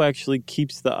snow actually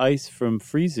keeps the ice from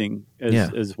freezing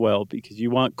as well, because you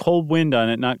want cold wind on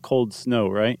it, not cold snow,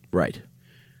 right? Right.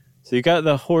 So you got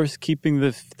the horse keeping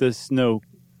the snow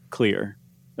clear.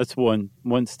 That's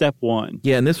step one.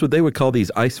 Yeah, and they would call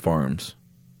these ice farms.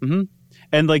 Mm-hmm.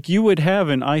 And like you would have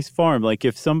an ice farm, like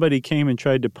if somebody came and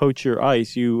tried to poach your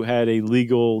ice, you had a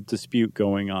legal dispute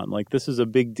going on. Like this is a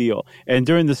big deal. And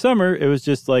during the summer, it was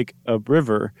just like a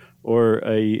river or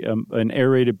an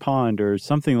aerated pond or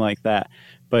something like that.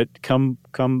 But come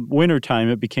wintertime,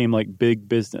 it became like big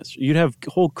business. You'd have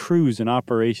whole crews and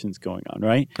operations going on,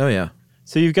 right? Oh, yeah.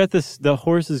 So you've got the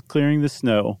horses clearing the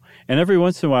snow, and every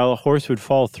once in a while a horse would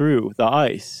fall through the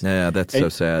ice. Yeah, that's so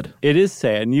sad. It is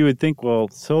sad, and you would think, well,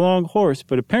 so long, horse.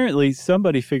 But apparently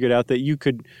somebody figured out that you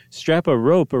could strap a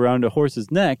rope around a horse's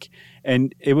neck,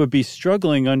 and it would be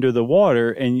struggling under the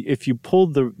water, and if you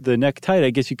pulled the neck tight, I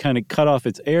guess you kind of cut off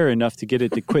its air enough to get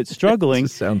it to quit struggling.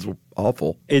 It sounds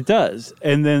awful. It does.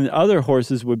 And then other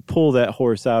horses would pull that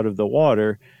horse out of the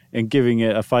water and giving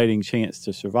it a fighting chance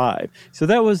to survive. So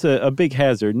that was a big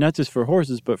hazard, not just for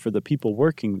horses, but for the people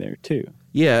working there, too.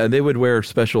 Yeah, they would wear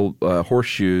special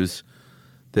horseshoes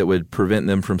that would prevent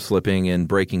them from slipping and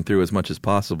breaking through as much as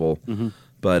possible. Mm-hmm.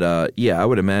 But, I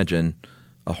would imagine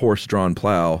a horse-drawn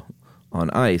plow on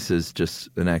ice is just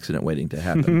an accident waiting to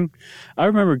happen. I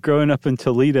remember growing up in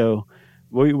Toledo,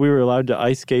 we were allowed to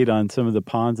ice skate on some of the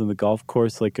ponds on the golf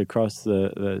course, like across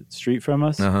the street from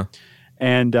us. Uh-huh.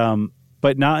 And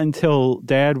but not until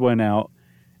Dad went out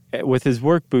with his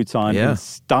work boots on and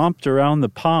stomped around the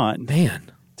pond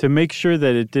to make sure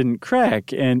that it didn't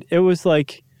crack. And it was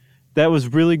like, that was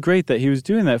really great that he was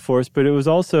doing that for us, but it was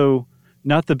also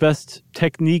not the best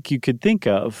technique you could think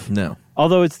of. No.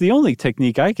 Although it's the only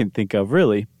technique I can think of,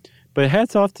 really. But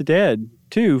hats off to Dad,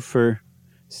 too, for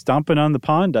stomping on the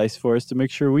pond ice for us to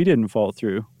make sure we didn't fall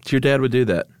through. So your dad would do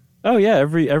that? Oh, yeah,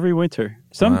 every winter.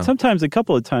 Sometimes a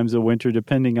couple of times a winter,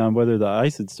 depending on whether the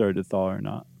ice had started to thaw or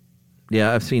not.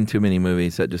 Yeah, I've seen too many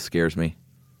movies. That just scares me.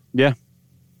 Yeah.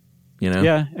 You know?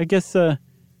 Yeah, I guess you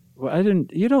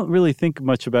don't really think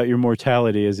much about your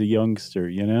mortality as a youngster,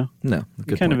 you know? No.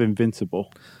 You're kind of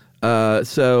invincible.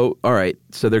 So, all right.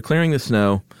 So they're clearing the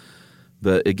snow.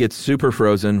 It gets super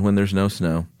frozen when there's no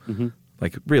snow. Mm-hmm.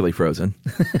 Like really frozen.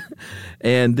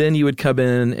 And then you would come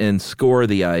in and score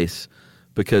the ice,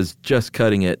 because just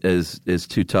cutting it is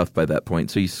too tough by that point.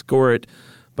 So you score it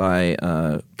by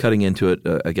cutting into it,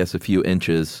 I guess, a few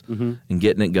inches and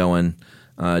getting it going.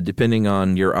 Depending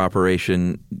on your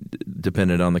operation,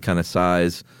 depended on the kind of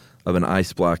size of an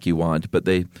ice block you want. But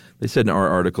they said in our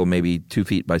article maybe 2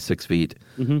 feet by 6 feet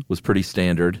was pretty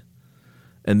standard.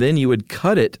 And then you would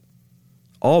cut it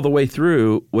all the way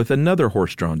through with another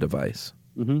horse-drawn device.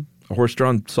 Mm-hmm. A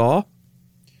horse-drawn saw?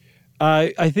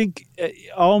 I think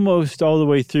almost all the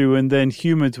way through, and then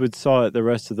humans would saw it the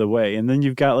rest of the way. And then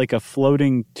you've got like a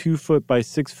floating 2 foot by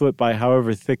 6 foot by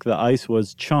however thick the ice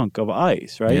was chunk of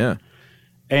ice, right? Yeah.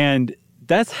 And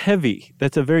that's heavy.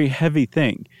 That's a very heavy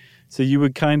thing. So you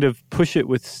would kind of push it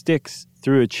with sticks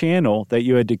through a channel that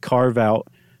you had to carve out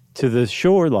to the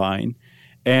shoreline.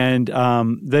 And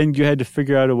then you had to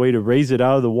figure out a way to raise it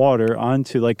out of the water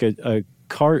onto like a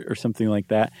cart or something like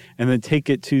that, and then take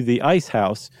it to the ice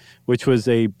house, which was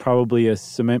probably a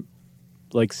cement,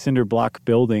 like cinder block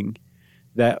building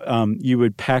that you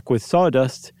would pack with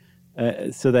sawdust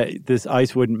so that this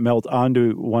ice wouldn't melt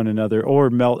onto one another or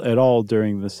melt at all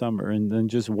during the summer, and then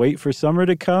just wait for summer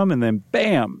to come and then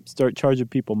bam, start charging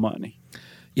people money.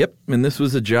 Yep, and this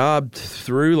was a job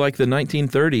through like the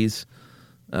 1930s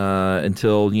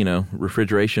until,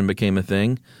 refrigeration became a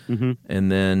thing. Mm-hmm.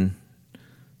 And then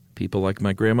people like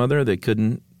my grandmother, they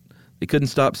couldn't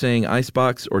stop saying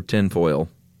icebox or tinfoil.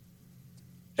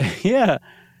 Yeah,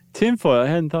 tinfoil. I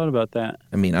hadn't thought about that.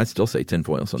 I mean, I still say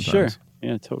tinfoil sometimes. Sure.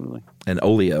 Yeah, totally. And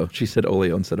oleo. She said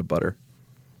oleo instead of butter.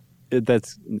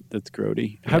 That's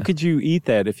grody. Yeah. How could you eat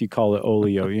that if you call it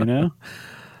oleo, you know?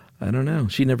 I don't know.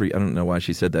 I don't know why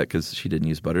she said that, because she didn't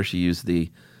use butter. She used the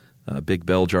big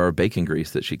bell jar of bacon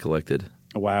grease that she collected.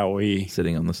 Wowee.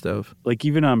 Sitting on the stove. Like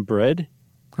even on bread?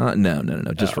 No.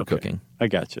 Just for cooking. I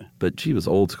gotcha. But she was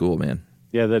old school, man.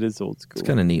 Yeah, that is old school. It's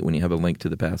kind of neat when you have a link to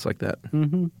the past like that.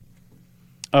 Mm-hmm.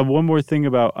 One more thing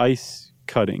about ice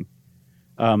cutting.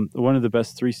 One of the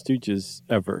best Three Stooges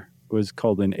ever was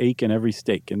called An Ache in Every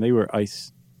Steak, and they were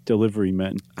ice delivery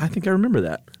men. I think I remember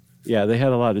that. Yeah, they had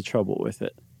a lot of trouble with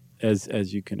it,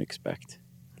 as you can expect.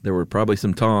 There were probably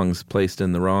some tongs placed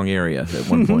in the wrong area at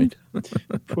one point.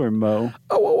 Poor Mo.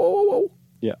 Oh.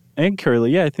 Yeah, and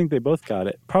Curly. Yeah, I think they both got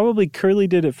it. Probably Curly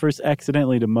did it first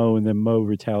accidentally to Mo, and then Mo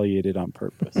retaliated on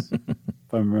purpose,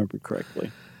 if I remember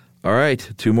correctly. All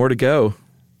right, 2 more to go.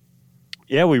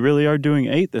 Yeah, we really are doing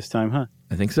 8 this time, huh?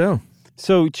 I think so.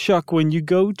 So, Chuck, when you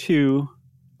go to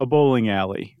a bowling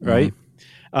alley, right,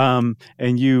 and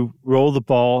you roll the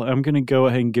ball, I'm going to go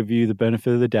ahead and give you the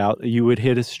benefit of the doubt. You would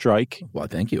hit a strike. Well,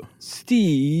 thank you.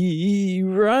 Strike.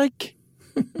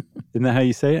 Isn't that how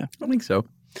you say it? I think so.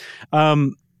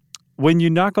 When you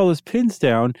knock all those pins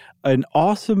down, an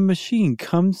awesome machine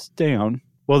comes down.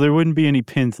 Well, there wouldn't be any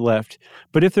pins left.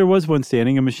 But if there was one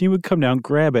standing, a machine would come down,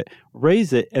 grab it,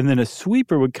 raise it, and then a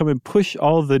sweeper would come and push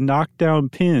all the knocked down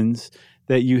pins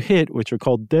that you hit, which are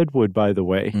called deadwood, by the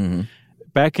way,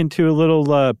 back into a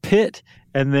little pit.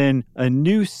 And then a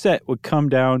new set would come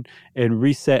down and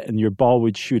reset, and your ball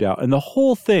would shoot out. And the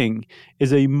whole thing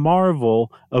is a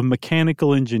marvel of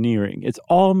mechanical engineering. It's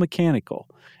all mechanical.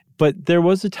 But there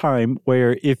was a time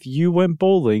where if you went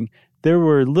bowling, there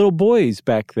were little boys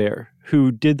back there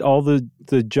who did all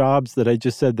the jobs that I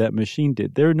just said that machine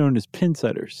did. They're known as pin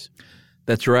setters.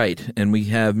 That's right. And we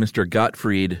have Mr.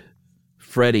 Gottfried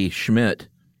Freddie Schmidt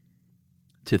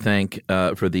to thank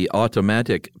for the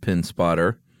automatic pin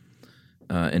spotter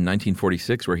in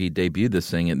 1946, where he debuted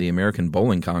this thing at the American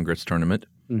Bowling Congress tournament.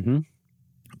 Mm-hmm.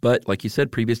 But like you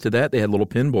said, previous to that, they had little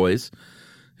pin boys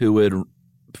who would,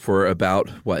 for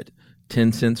about,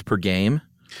 10 cents per game?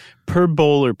 Per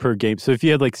bowler per game. So if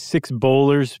you had like 6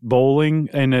 bowlers bowling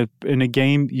in a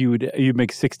game, you'd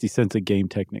make 60 cents a game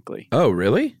technically. Oh,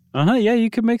 really? Yeah, you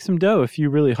could make some dough if you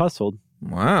really hustled.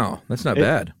 Wow, that's not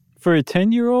bad. For a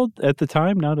 10-year-old at the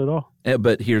time, not at all.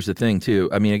 But here's the thing, too.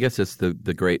 I mean, I guess it's the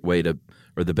great way to,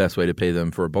 or the best way to pay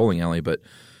them for a bowling alley, but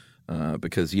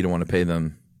because you don't want to pay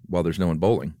them while there's no one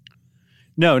bowling.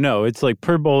 No, it's like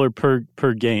per bowler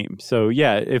per game. So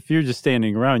yeah, if you're just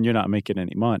standing around, you're not making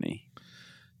any money.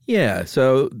 Yeah,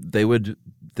 so they would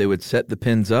set the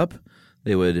pins up.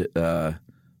 They would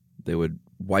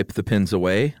wipe the pins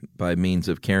away by means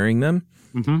of carrying them,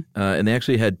 and they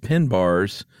actually had pin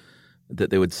bars that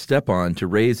they would step on to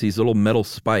raise these little metal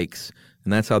spikes,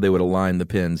 and that's how they would align the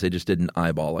pins. They just didn't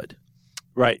eyeball it.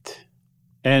 Right.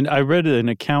 And I read an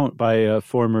account by a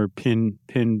former pin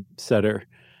setter,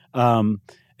 and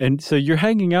so you're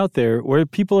hanging out there where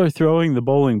people are throwing the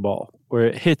bowling ball, where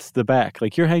it hits the back.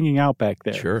 Like you're hanging out back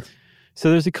there. Sure.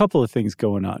 So there's a couple of things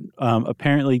going on.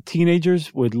 Apparently,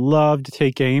 teenagers would love to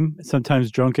take aim, sometimes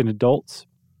drunken adults.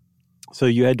 So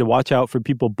you had to watch out for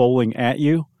people bowling at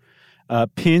you.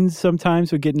 Pins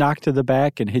sometimes would get knocked to the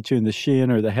back and hit you in the shin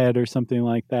or the head or something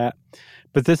like that.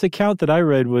 But this account that I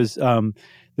read was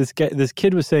this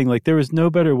kid was saying like there was no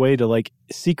better way to like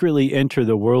secretly enter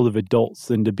the world of adults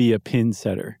than to be a pin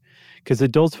setter. Because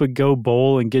adults would go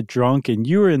bowl and get drunk, and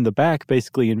you were in the back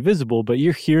basically invisible, but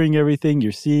you're hearing everything,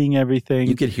 you're seeing everything.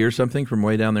 You could hear something from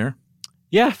way down there?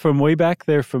 Yeah, from way back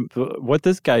there, from what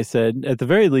this guy said. At the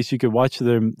very least, you could watch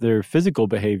their physical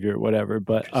behavior or whatever.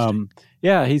 But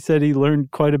yeah, he said he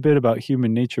learned quite a bit about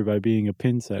human nature by being a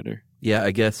pin setter. Yeah, I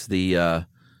guess the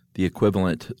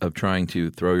equivalent of trying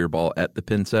to throw your ball at the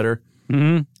pin setter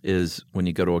is when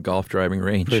you go to a golf driving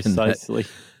range. Precisely.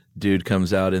 Dude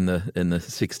comes out in the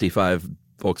 65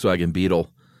 Volkswagen Beetle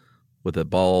with a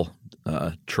ball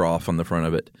trough on the front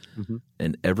of it,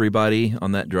 and everybody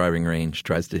on that driving range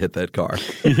tries to hit that car.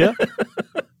 Yeah,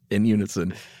 in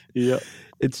unison. Yeah,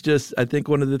 it's just I think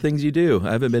one of the things you do.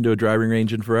 I haven't been to a driving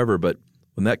range in forever, but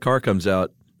when that car comes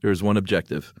out, there's one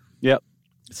objective. Yep.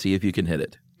 See if you can hit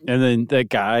it. And then that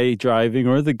guy driving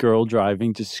or the girl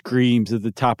driving just screams at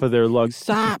the top of their lungs,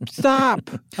 "Stop! Stop!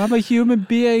 I'm a human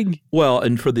being." Well,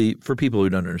 and for people who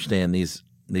don't understand, these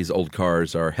old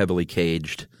cars are heavily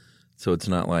caged, so it's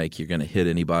not like you're going to hit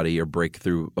anybody or break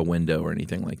through a window or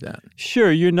anything like that.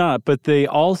 Sure, you're not, but they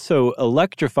also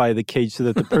electrify the cage so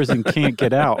that the person can't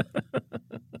get out.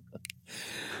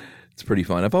 It's pretty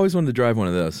fun. I've always wanted to drive one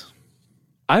of those.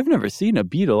 I've never seen a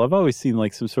Beetle. I've always seen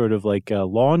like some sort of like a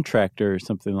lawn tractor or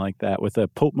something like that with a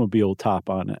Pope-mobile top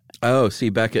on it. Oh, see,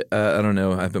 back at, I don't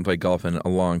know, I haven't played golf in a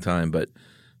long time, but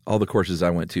all the courses I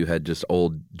went to had just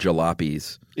old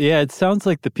jalopies. Yeah, it sounds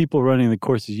like the people running the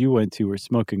courses you went to were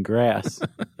smoking grass.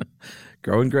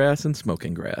 Growing grass and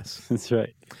smoking grass. That's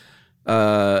right.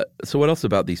 So what else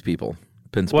about these people,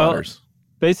 pin spotters?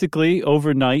 Well, basically,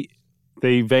 overnight,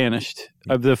 they vanished.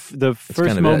 The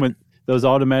first moment those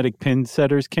automatic pin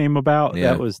setters came about,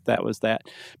 that was that.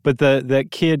 But that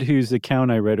kid whose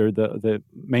account I read, or the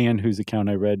man whose account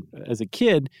I read as a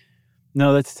kid,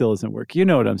 no, that still doesn't work. You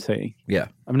know what I'm saying? Yeah.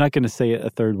 I'm not going to say it a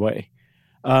third way.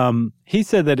 He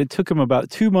said that it took him about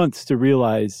 2 months to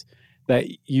realize that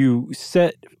you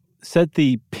set set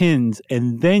the pins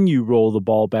and then you roll the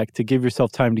ball back to give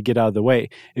yourself time to get out of the way.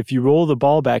 If you roll the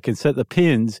ball back and set the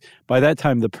pins, by that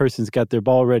time the person's got their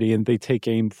ball ready and they take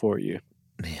aim for you.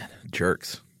 Man,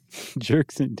 jerks.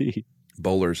 Jerks indeed.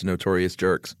 Bowlers, notorious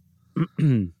jerks.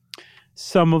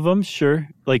 Some of them, sure,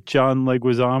 like John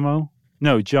Leguizamo.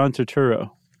 No, John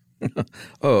Turturro.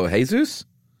 Oh, Jesus?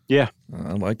 Yeah.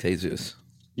 I liked Jesus.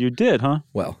 You did, huh?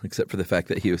 Well, except for the fact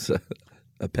that he was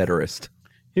a pederast.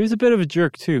 He was a bit of a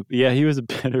jerk, too. Yeah, he was a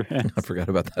better ass. I forgot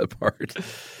about that part.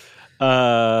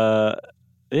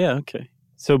 Yeah, okay.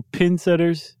 So pin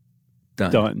setters,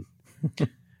 done.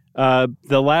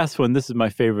 The last one, this is my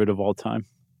favorite of all time.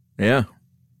 Yeah.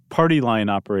 Party line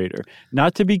operator.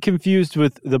 Not to be confused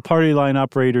with the party line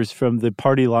operators from the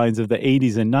party lines of the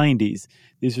 80s and 90s.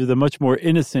 These are the much more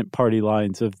innocent party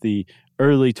lines of the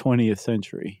early 20th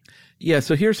century. Yeah,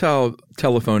 so here's how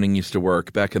telephoning used to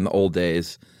work back in the old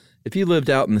days. If you lived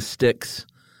out in the sticks,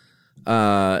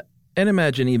 and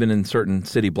imagine even in certain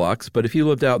city blocks, but if you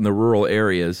lived out in the rural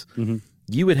areas,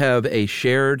 you would have a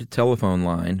shared telephone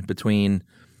line between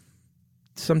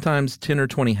sometimes 10 or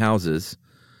 20 houses,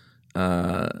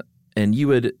 and you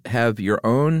would have your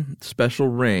own special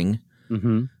ring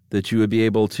that you would be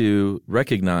able to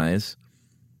recognize.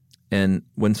 And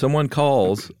when someone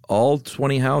calls, all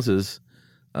 20 houses,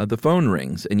 the phone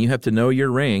rings, and you have to know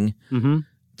your ring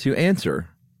to answer.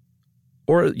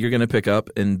 Or you're going to pick up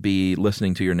and be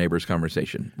listening to your neighbor's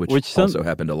conversation, which also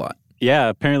happened a lot. Yeah,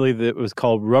 apparently that was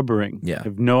called rubbering. Yeah. I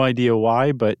have no idea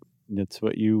why, but that's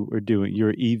what you were doing. You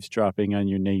were eavesdropping on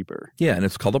your neighbor. Yeah, and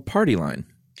it's called a party line.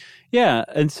 Yeah,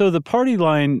 and so the party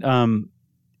line,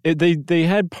 they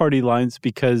had party lines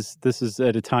because this is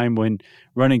at a time when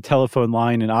running telephone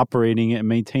line and operating it and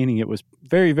maintaining it was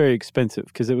very, very expensive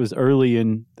because it was early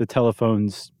in the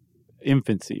telephone's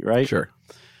infancy, right? Sure.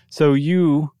 So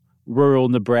you, rural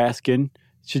Nebraskan,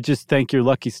 should just thank your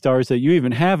lucky stars that you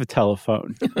even have a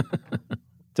telephone.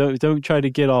 Don't try to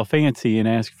get all fancy and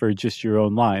ask for just your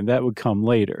own line. That would come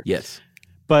later. Yes.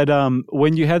 But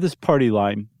when you had this party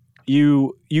line,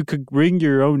 you could ring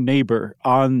your own neighbor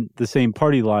on the same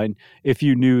party line if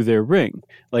you knew their ring.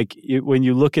 Like when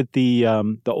you look at the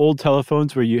old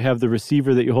telephones where you have the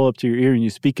receiver that you hold up to your ear and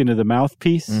you speak into the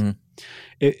mouthpiece,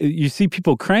 you see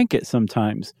people crank it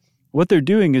sometimes. What they're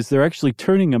doing is they're actually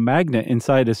turning a magnet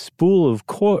inside a spool of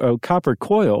copper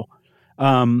coil,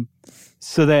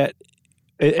 so that,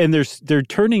 and they're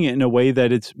turning it in a way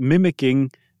that it's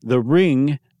mimicking the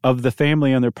ring of the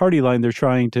family on their party line they're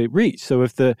trying to reach. So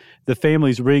if the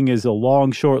family's ring is a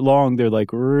long, short, long, they're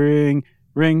like ring,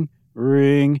 ring,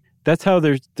 ring. That's how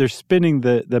they're spinning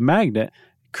the magnet.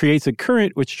 Creates a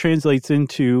current which translates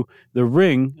into the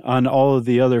ring on all of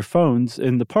the other phones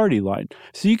in the party line.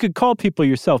 So you could call people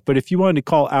yourself, but if you wanted to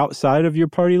call outside of your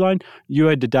party line, you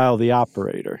had to dial the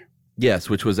operator. Yes,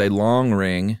 which was a long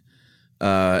ring,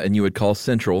 and you would call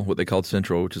Central, what they called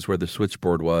Central, which is where the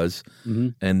switchboard was.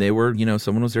 And they were,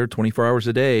 someone was there 24 hours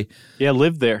a day. Yeah,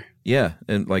 lived there. Yeah,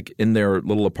 and like in their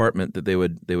little apartment that they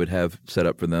would have set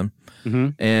up for them.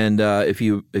 And if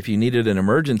you needed an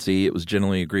emergency, it was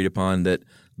generally agreed upon that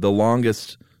the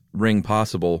longest ring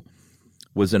possible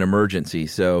was an emergency.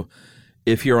 So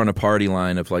if you're on a party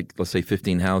line of like, let's say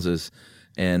 15 houses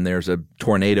and there's a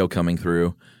tornado coming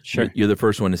through, you're the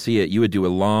first one to see it, you would do a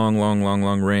long, long, long,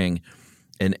 long ring.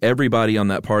 And everybody on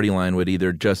that party line would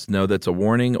either just know that's a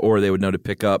warning or they would know to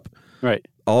pick up. Right.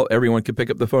 Everyone could pick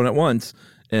up the phone at once.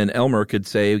 And Elmer could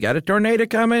say, "We got a tornado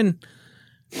coming."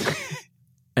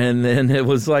 And then it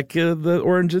was like the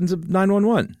origins of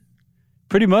 911.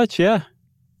 Pretty much, yeah.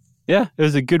 Yeah, it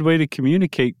was a good way to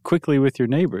communicate quickly with your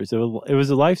neighbors. It was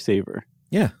a lifesaver.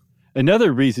 Yeah.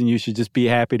 Another reason you should just be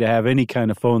happy to have any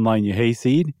kind of phone line you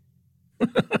hayseed.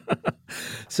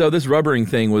 So this rubbering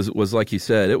thing was like you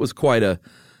said, it was quite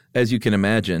as you can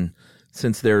imagine,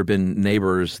 since there have been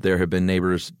neighbors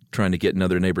trying to get in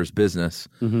other neighbors' business.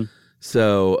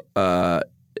 So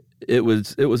it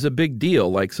was a big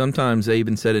deal. Like sometimes they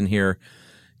even said in here,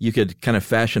 you could kind of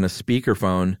fashion a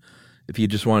speakerphone if you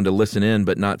just wanted to listen in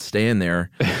but not stand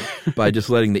there by just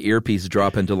letting the earpiece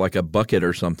drop into like a bucket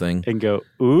or something. And go,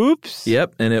 oops.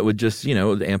 Yep, and it would just,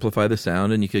 amplify the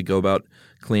sound and you could go about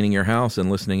cleaning your house and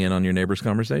listening in on your neighbor's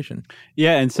conversation.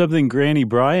 Yeah, and something Granny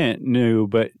Bryant knew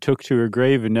but took to her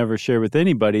grave and never shared with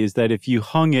anybody is that if you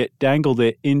dangled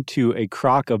it into a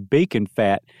crock of bacon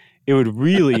fat, it would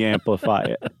really amplify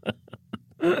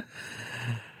it.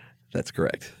 That's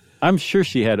correct. I'm sure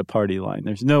she had a party line.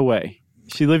 There's no way.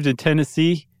 She lived in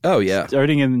Tennessee. Oh, yeah.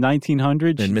 Starting in the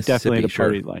 1900s. In she definitely had a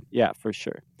party line. Yeah, for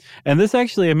sure. And this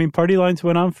actually, party lines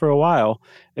went on for a while.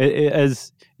 In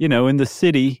the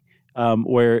city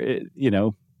where,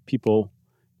 people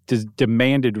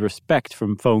demanded respect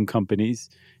from phone companies.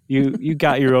 You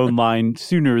got your own line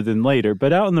sooner than later.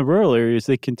 But out in the rural areas,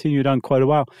 they continued on quite a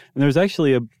while. And there's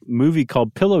actually a movie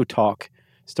called Pillow Talk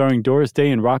starring Doris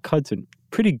Day and Rock Hudson.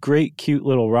 Pretty great, cute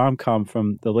little rom-com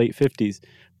from the late 50s.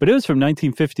 But it was from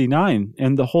 1959,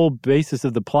 and the whole basis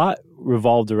of the plot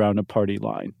revolved around a party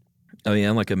line. Oh,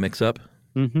 yeah, like a mix-up?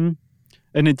 Mm-hmm.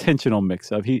 An intentional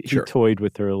mix-up. He toyed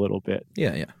with her a little bit.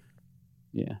 Yeah.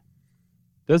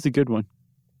 That's a good one.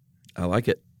 I like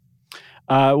it.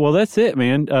 Well, that's it,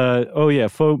 man.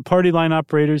 Party line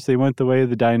operators, they went the way of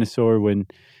the dinosaur when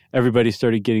everybody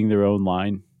started getting their own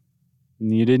line.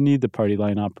 And you didn't need the party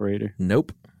line operator.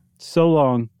 Nope. So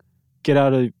long. Get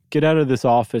out of this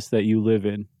office that you live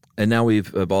in. And now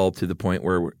we've evolved to the point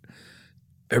where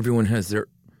everyone has their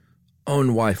own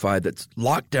Wi-Fi that's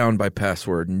locked down by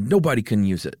password and nobody can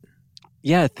use it.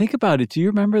 Yeah, think about it. Do you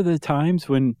remember the times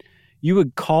when you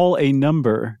would call a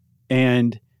number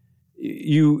and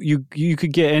you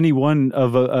could get any one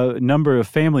of a number of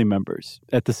family members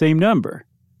at the same number?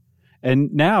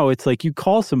 And now it's like you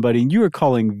call somebody and you are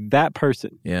calling that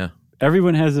person. Yeah.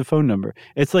 Everyone has a phone number.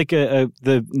 It's like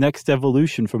the next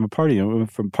evolution from a party,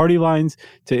 from party lines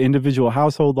to individual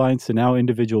household lines to now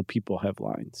individual people have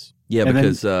lines. Yeah, and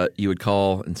because you would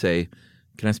call and say,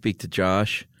 "Can I speak to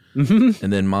Josh?" Mm-hmm.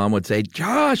 And then mom would say,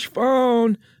 "Josh,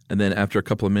 phone." And then after a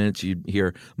couple of minutes, you'd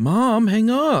hear, "Mom,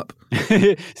 hang up."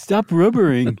 Stop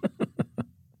rubbering.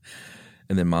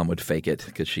 And then mom would fake it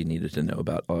because she needed to know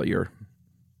about all your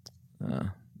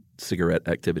cigarette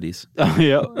activities. Oh,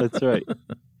 yeah, that's right.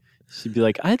 She'd be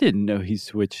like, "I didn't know he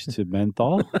switched to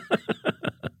menthol."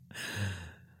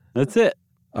 That's it.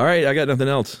 All right, I got nothing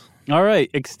else. All right,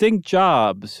 extinct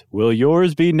jobs. Will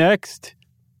yours be next?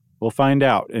 We'll find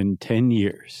out in 10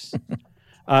 years.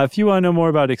 If you want to know more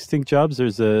about extinct jobs,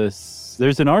 there's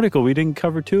an article. We didn't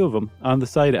cover 2 of them on the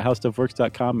site at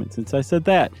howstuffworks.com. And since I said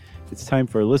that, it's time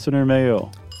for listener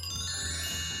mail.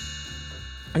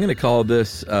 I'm going to call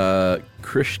this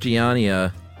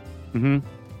Christiania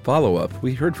follow-up.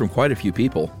 We heard from quite a few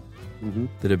people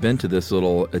that have been to this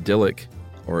little idyllic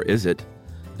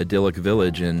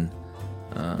village in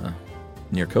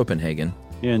near Copenhagen.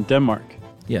 Yeah, in Denmark.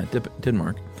 Yeah,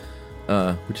 Denmark,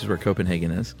 which is where Copenhagen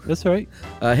is. That's right.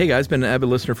 Hey, guys, been an avid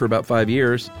listener for about 5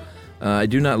 years. I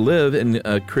do not live in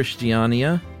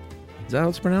Christiania. Is that how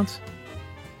it's pronounced?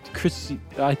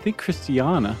 I think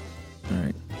Christiana. All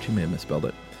right. She may have misspelled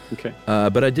it. Okay.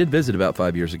 But I did visit about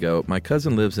 5 years ago. My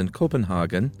cousin lives in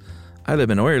Copenhagen. I live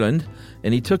in Ireland,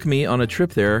 and he took me on a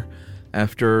trip there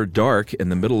after dark in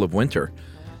the middle of winter.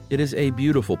 It is a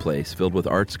beautiful place filled with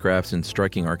arts, crafts, and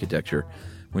striking architecture.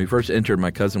 When we first entered,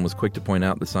 my cousin was quick to point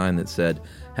out the sign that said,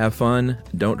 "Have fun,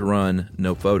 don't run,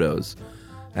 no photos."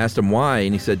 I asked him why,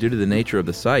 and he said due to the nature of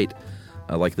the site,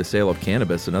 like the sale of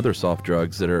cannabis and other soft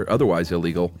drugs that are otherwise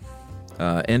illegal,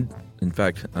 and in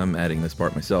fact, I'm adding this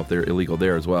part myself, they're illegal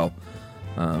there as well,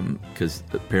 because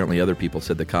apparently other people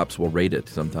said the cops will raid it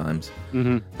sometimes.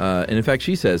 And in fact,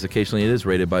 she says occasionally it is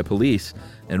raided by police,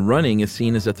 and running is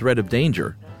seen as a threat of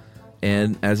danger,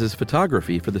 and as is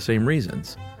photography for the same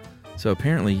reasons. So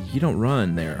apparently you don't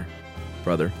run there,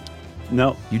 brother.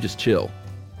 No. You just chill.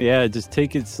 Yeah, just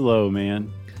take it slow,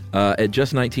 man. At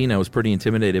just 19, I was pretty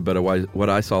intimidated by what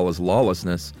I saw as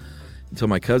lawlessness until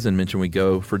my cousin mentioned we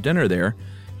go for dinner there.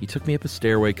 He took me up a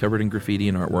stairway covered in graffiti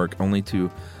and artwork, only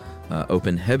to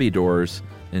open heavy doors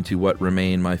into what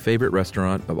remain my favorite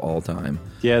restaurant of all time.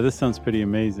 Yeah, this sounds pretty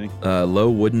amazing. Low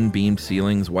wooden beamed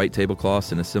ceilings, white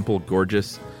tablecloths, and a simple,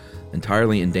 gorgeous,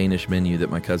 entirely in Danish menu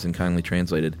that my cousin kindly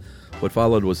translated. What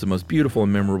followed was the most beautiful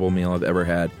and memorable meal I've ever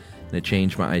had, and it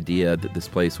changed my idea that this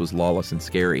place was lawless and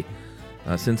scary.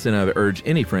 Since then, I've urged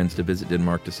any friends to visit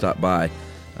Denmark to stop by.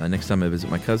 Next time I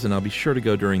visit my cousin, I'll be sure to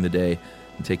go during the day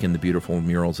and take in the beautiful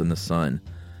murals in the sun.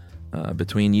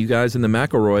 Between you guys and the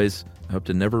McElroys, I hope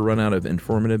to never run out of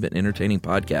informative and entertaining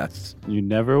podcasts. You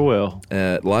never will.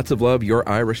 Lots of love, your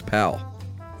Irish pal.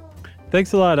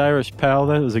 Thanks a lot, Irish pal.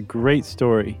 That was a great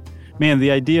story. Man,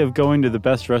 the idea of going to the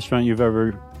best restaurant you've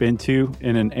ever been to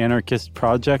in an anarchist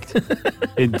project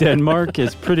in Denmark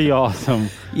is pretty awesome.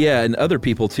 Yeah, and other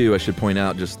people, too, I should point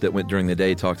out, just that went during the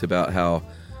day, talked about how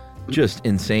just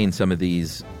insane some of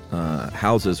these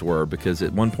houses were, because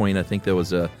at one point I think there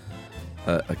was a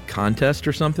contest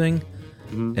or something,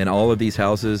 and all of these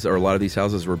houses, or a lot of these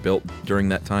houses, were built during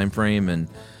that time frame, and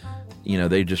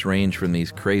they just range from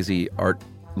these crazy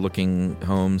art-looking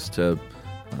homes to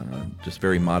just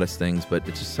very modest things, but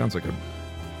it just sounds like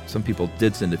some people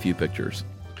did send a few pictures.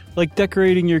 Like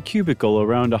decorating your cubicle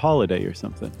around a holiday or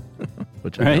something.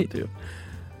 Which I don't do.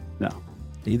 No.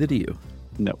 Neither do you.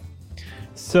 No.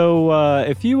 So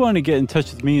if you want to get in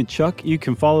touch with me and Chuck, you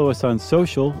can follow us on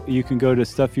social. You can go to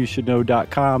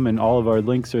stuffyoushouldknow.com and all of our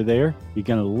links are there. You're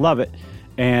going to love it.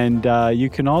 And you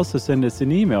can also send us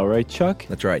an email, right, Chuck?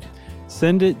 That's right.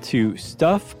 Send it to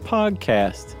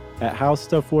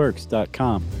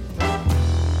stuffpodcast@howstuffworks.com.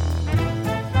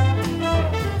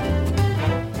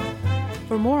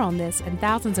 For more on this and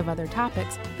thousands of other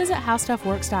topics, visit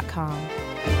howstuffworks.com.